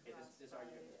because they were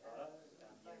being harassed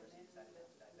by men that were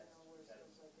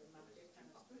sort of like a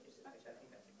mafia kind of structure.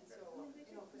 And so,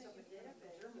 for somebody in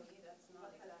Germany, that's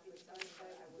not exactly something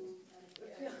that I would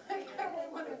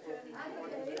want to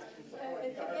advocate.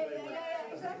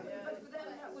 Exactly. But for them,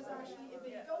 that was actually a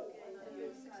big goal and a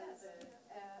big success.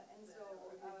 And so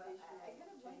I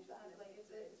kind of like that. Like it's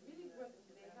really worth.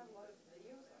 They have a lot of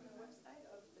videos on their website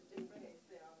of the different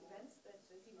events that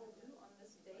people do on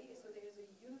this day. So there's a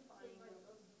unifying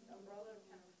umbrella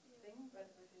kind of thing, but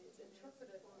it's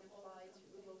interpreted and applied to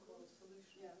a local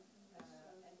solution. And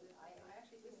I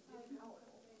actually think it's really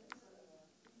powerful.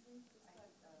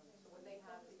 So what they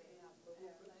have is they have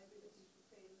local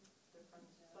groups, different,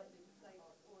 slightly different.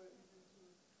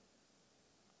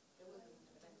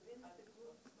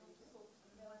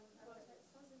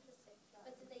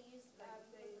 But did they use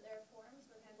their forums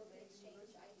where people could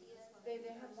exchange ideas? They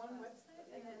have one website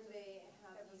and then they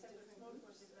have these different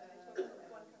groups that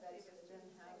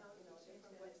then have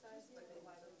different websites, but they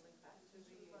want to link back to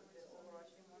the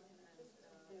overarching one.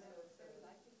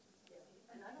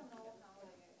 And I don't know how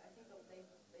I think they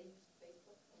use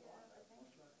Facebook a lot. I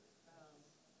think I'm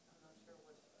not sure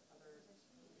what.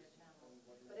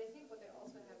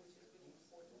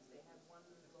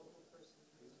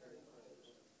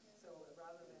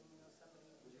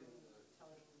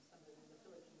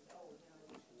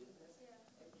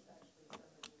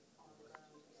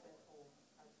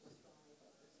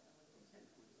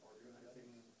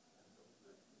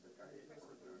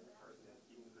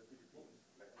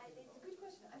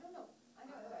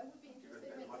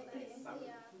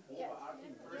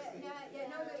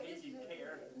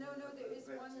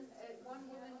 one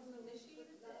woman who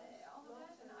initiated all of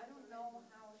that, and I don't know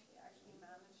how she actually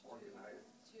managed to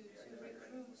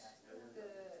recruit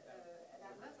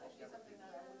that's actually something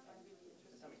that I would find really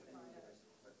interesting to find out.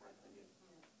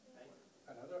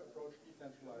 Another approach,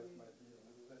 decentralized, might be a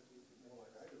little bit more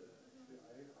like I do.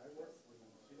 I work with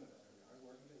New Zealand area. I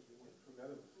work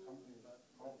together with companies,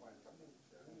 power plant companies,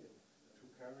 to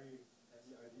carry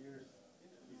the ideas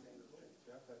into these industries,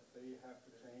 that they have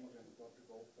to change and what to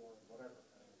go for and whatever.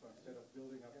 So instead of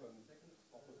building up an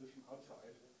opposition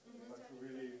outside, but to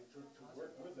really to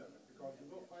work with them, because you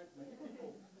will find many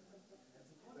people.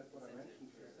 That's what I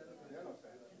mentioned here. They're not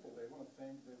bad people. They want to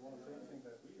say the same thing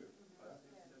that we do.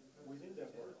 Within their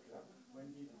work,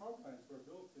 when these power plants were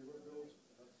built, they were built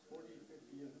 40,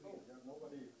 50 years ago.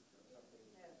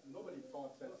 Nobody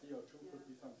thought that CO2 could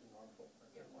be something harmful.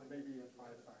 Maybe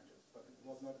 5 scientists, but it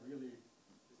was not really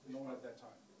known at that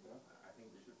time. I think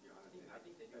we should be honest. I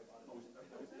think that most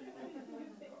people,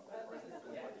 of course,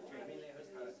 don't want to change.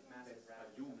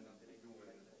 That's human.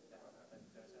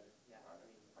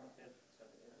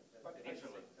 But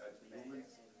naturally,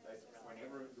 humans,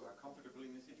 whenever you are comfortable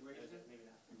in a situation,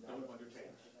 you don't want to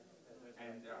change.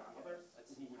 And there are others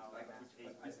who would like to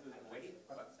take business away,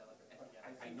 but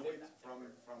I know it from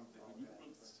the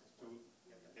renewables to,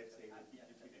 let's say, the big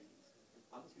utilities.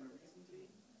 Until recently,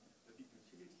 the big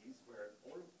utilities were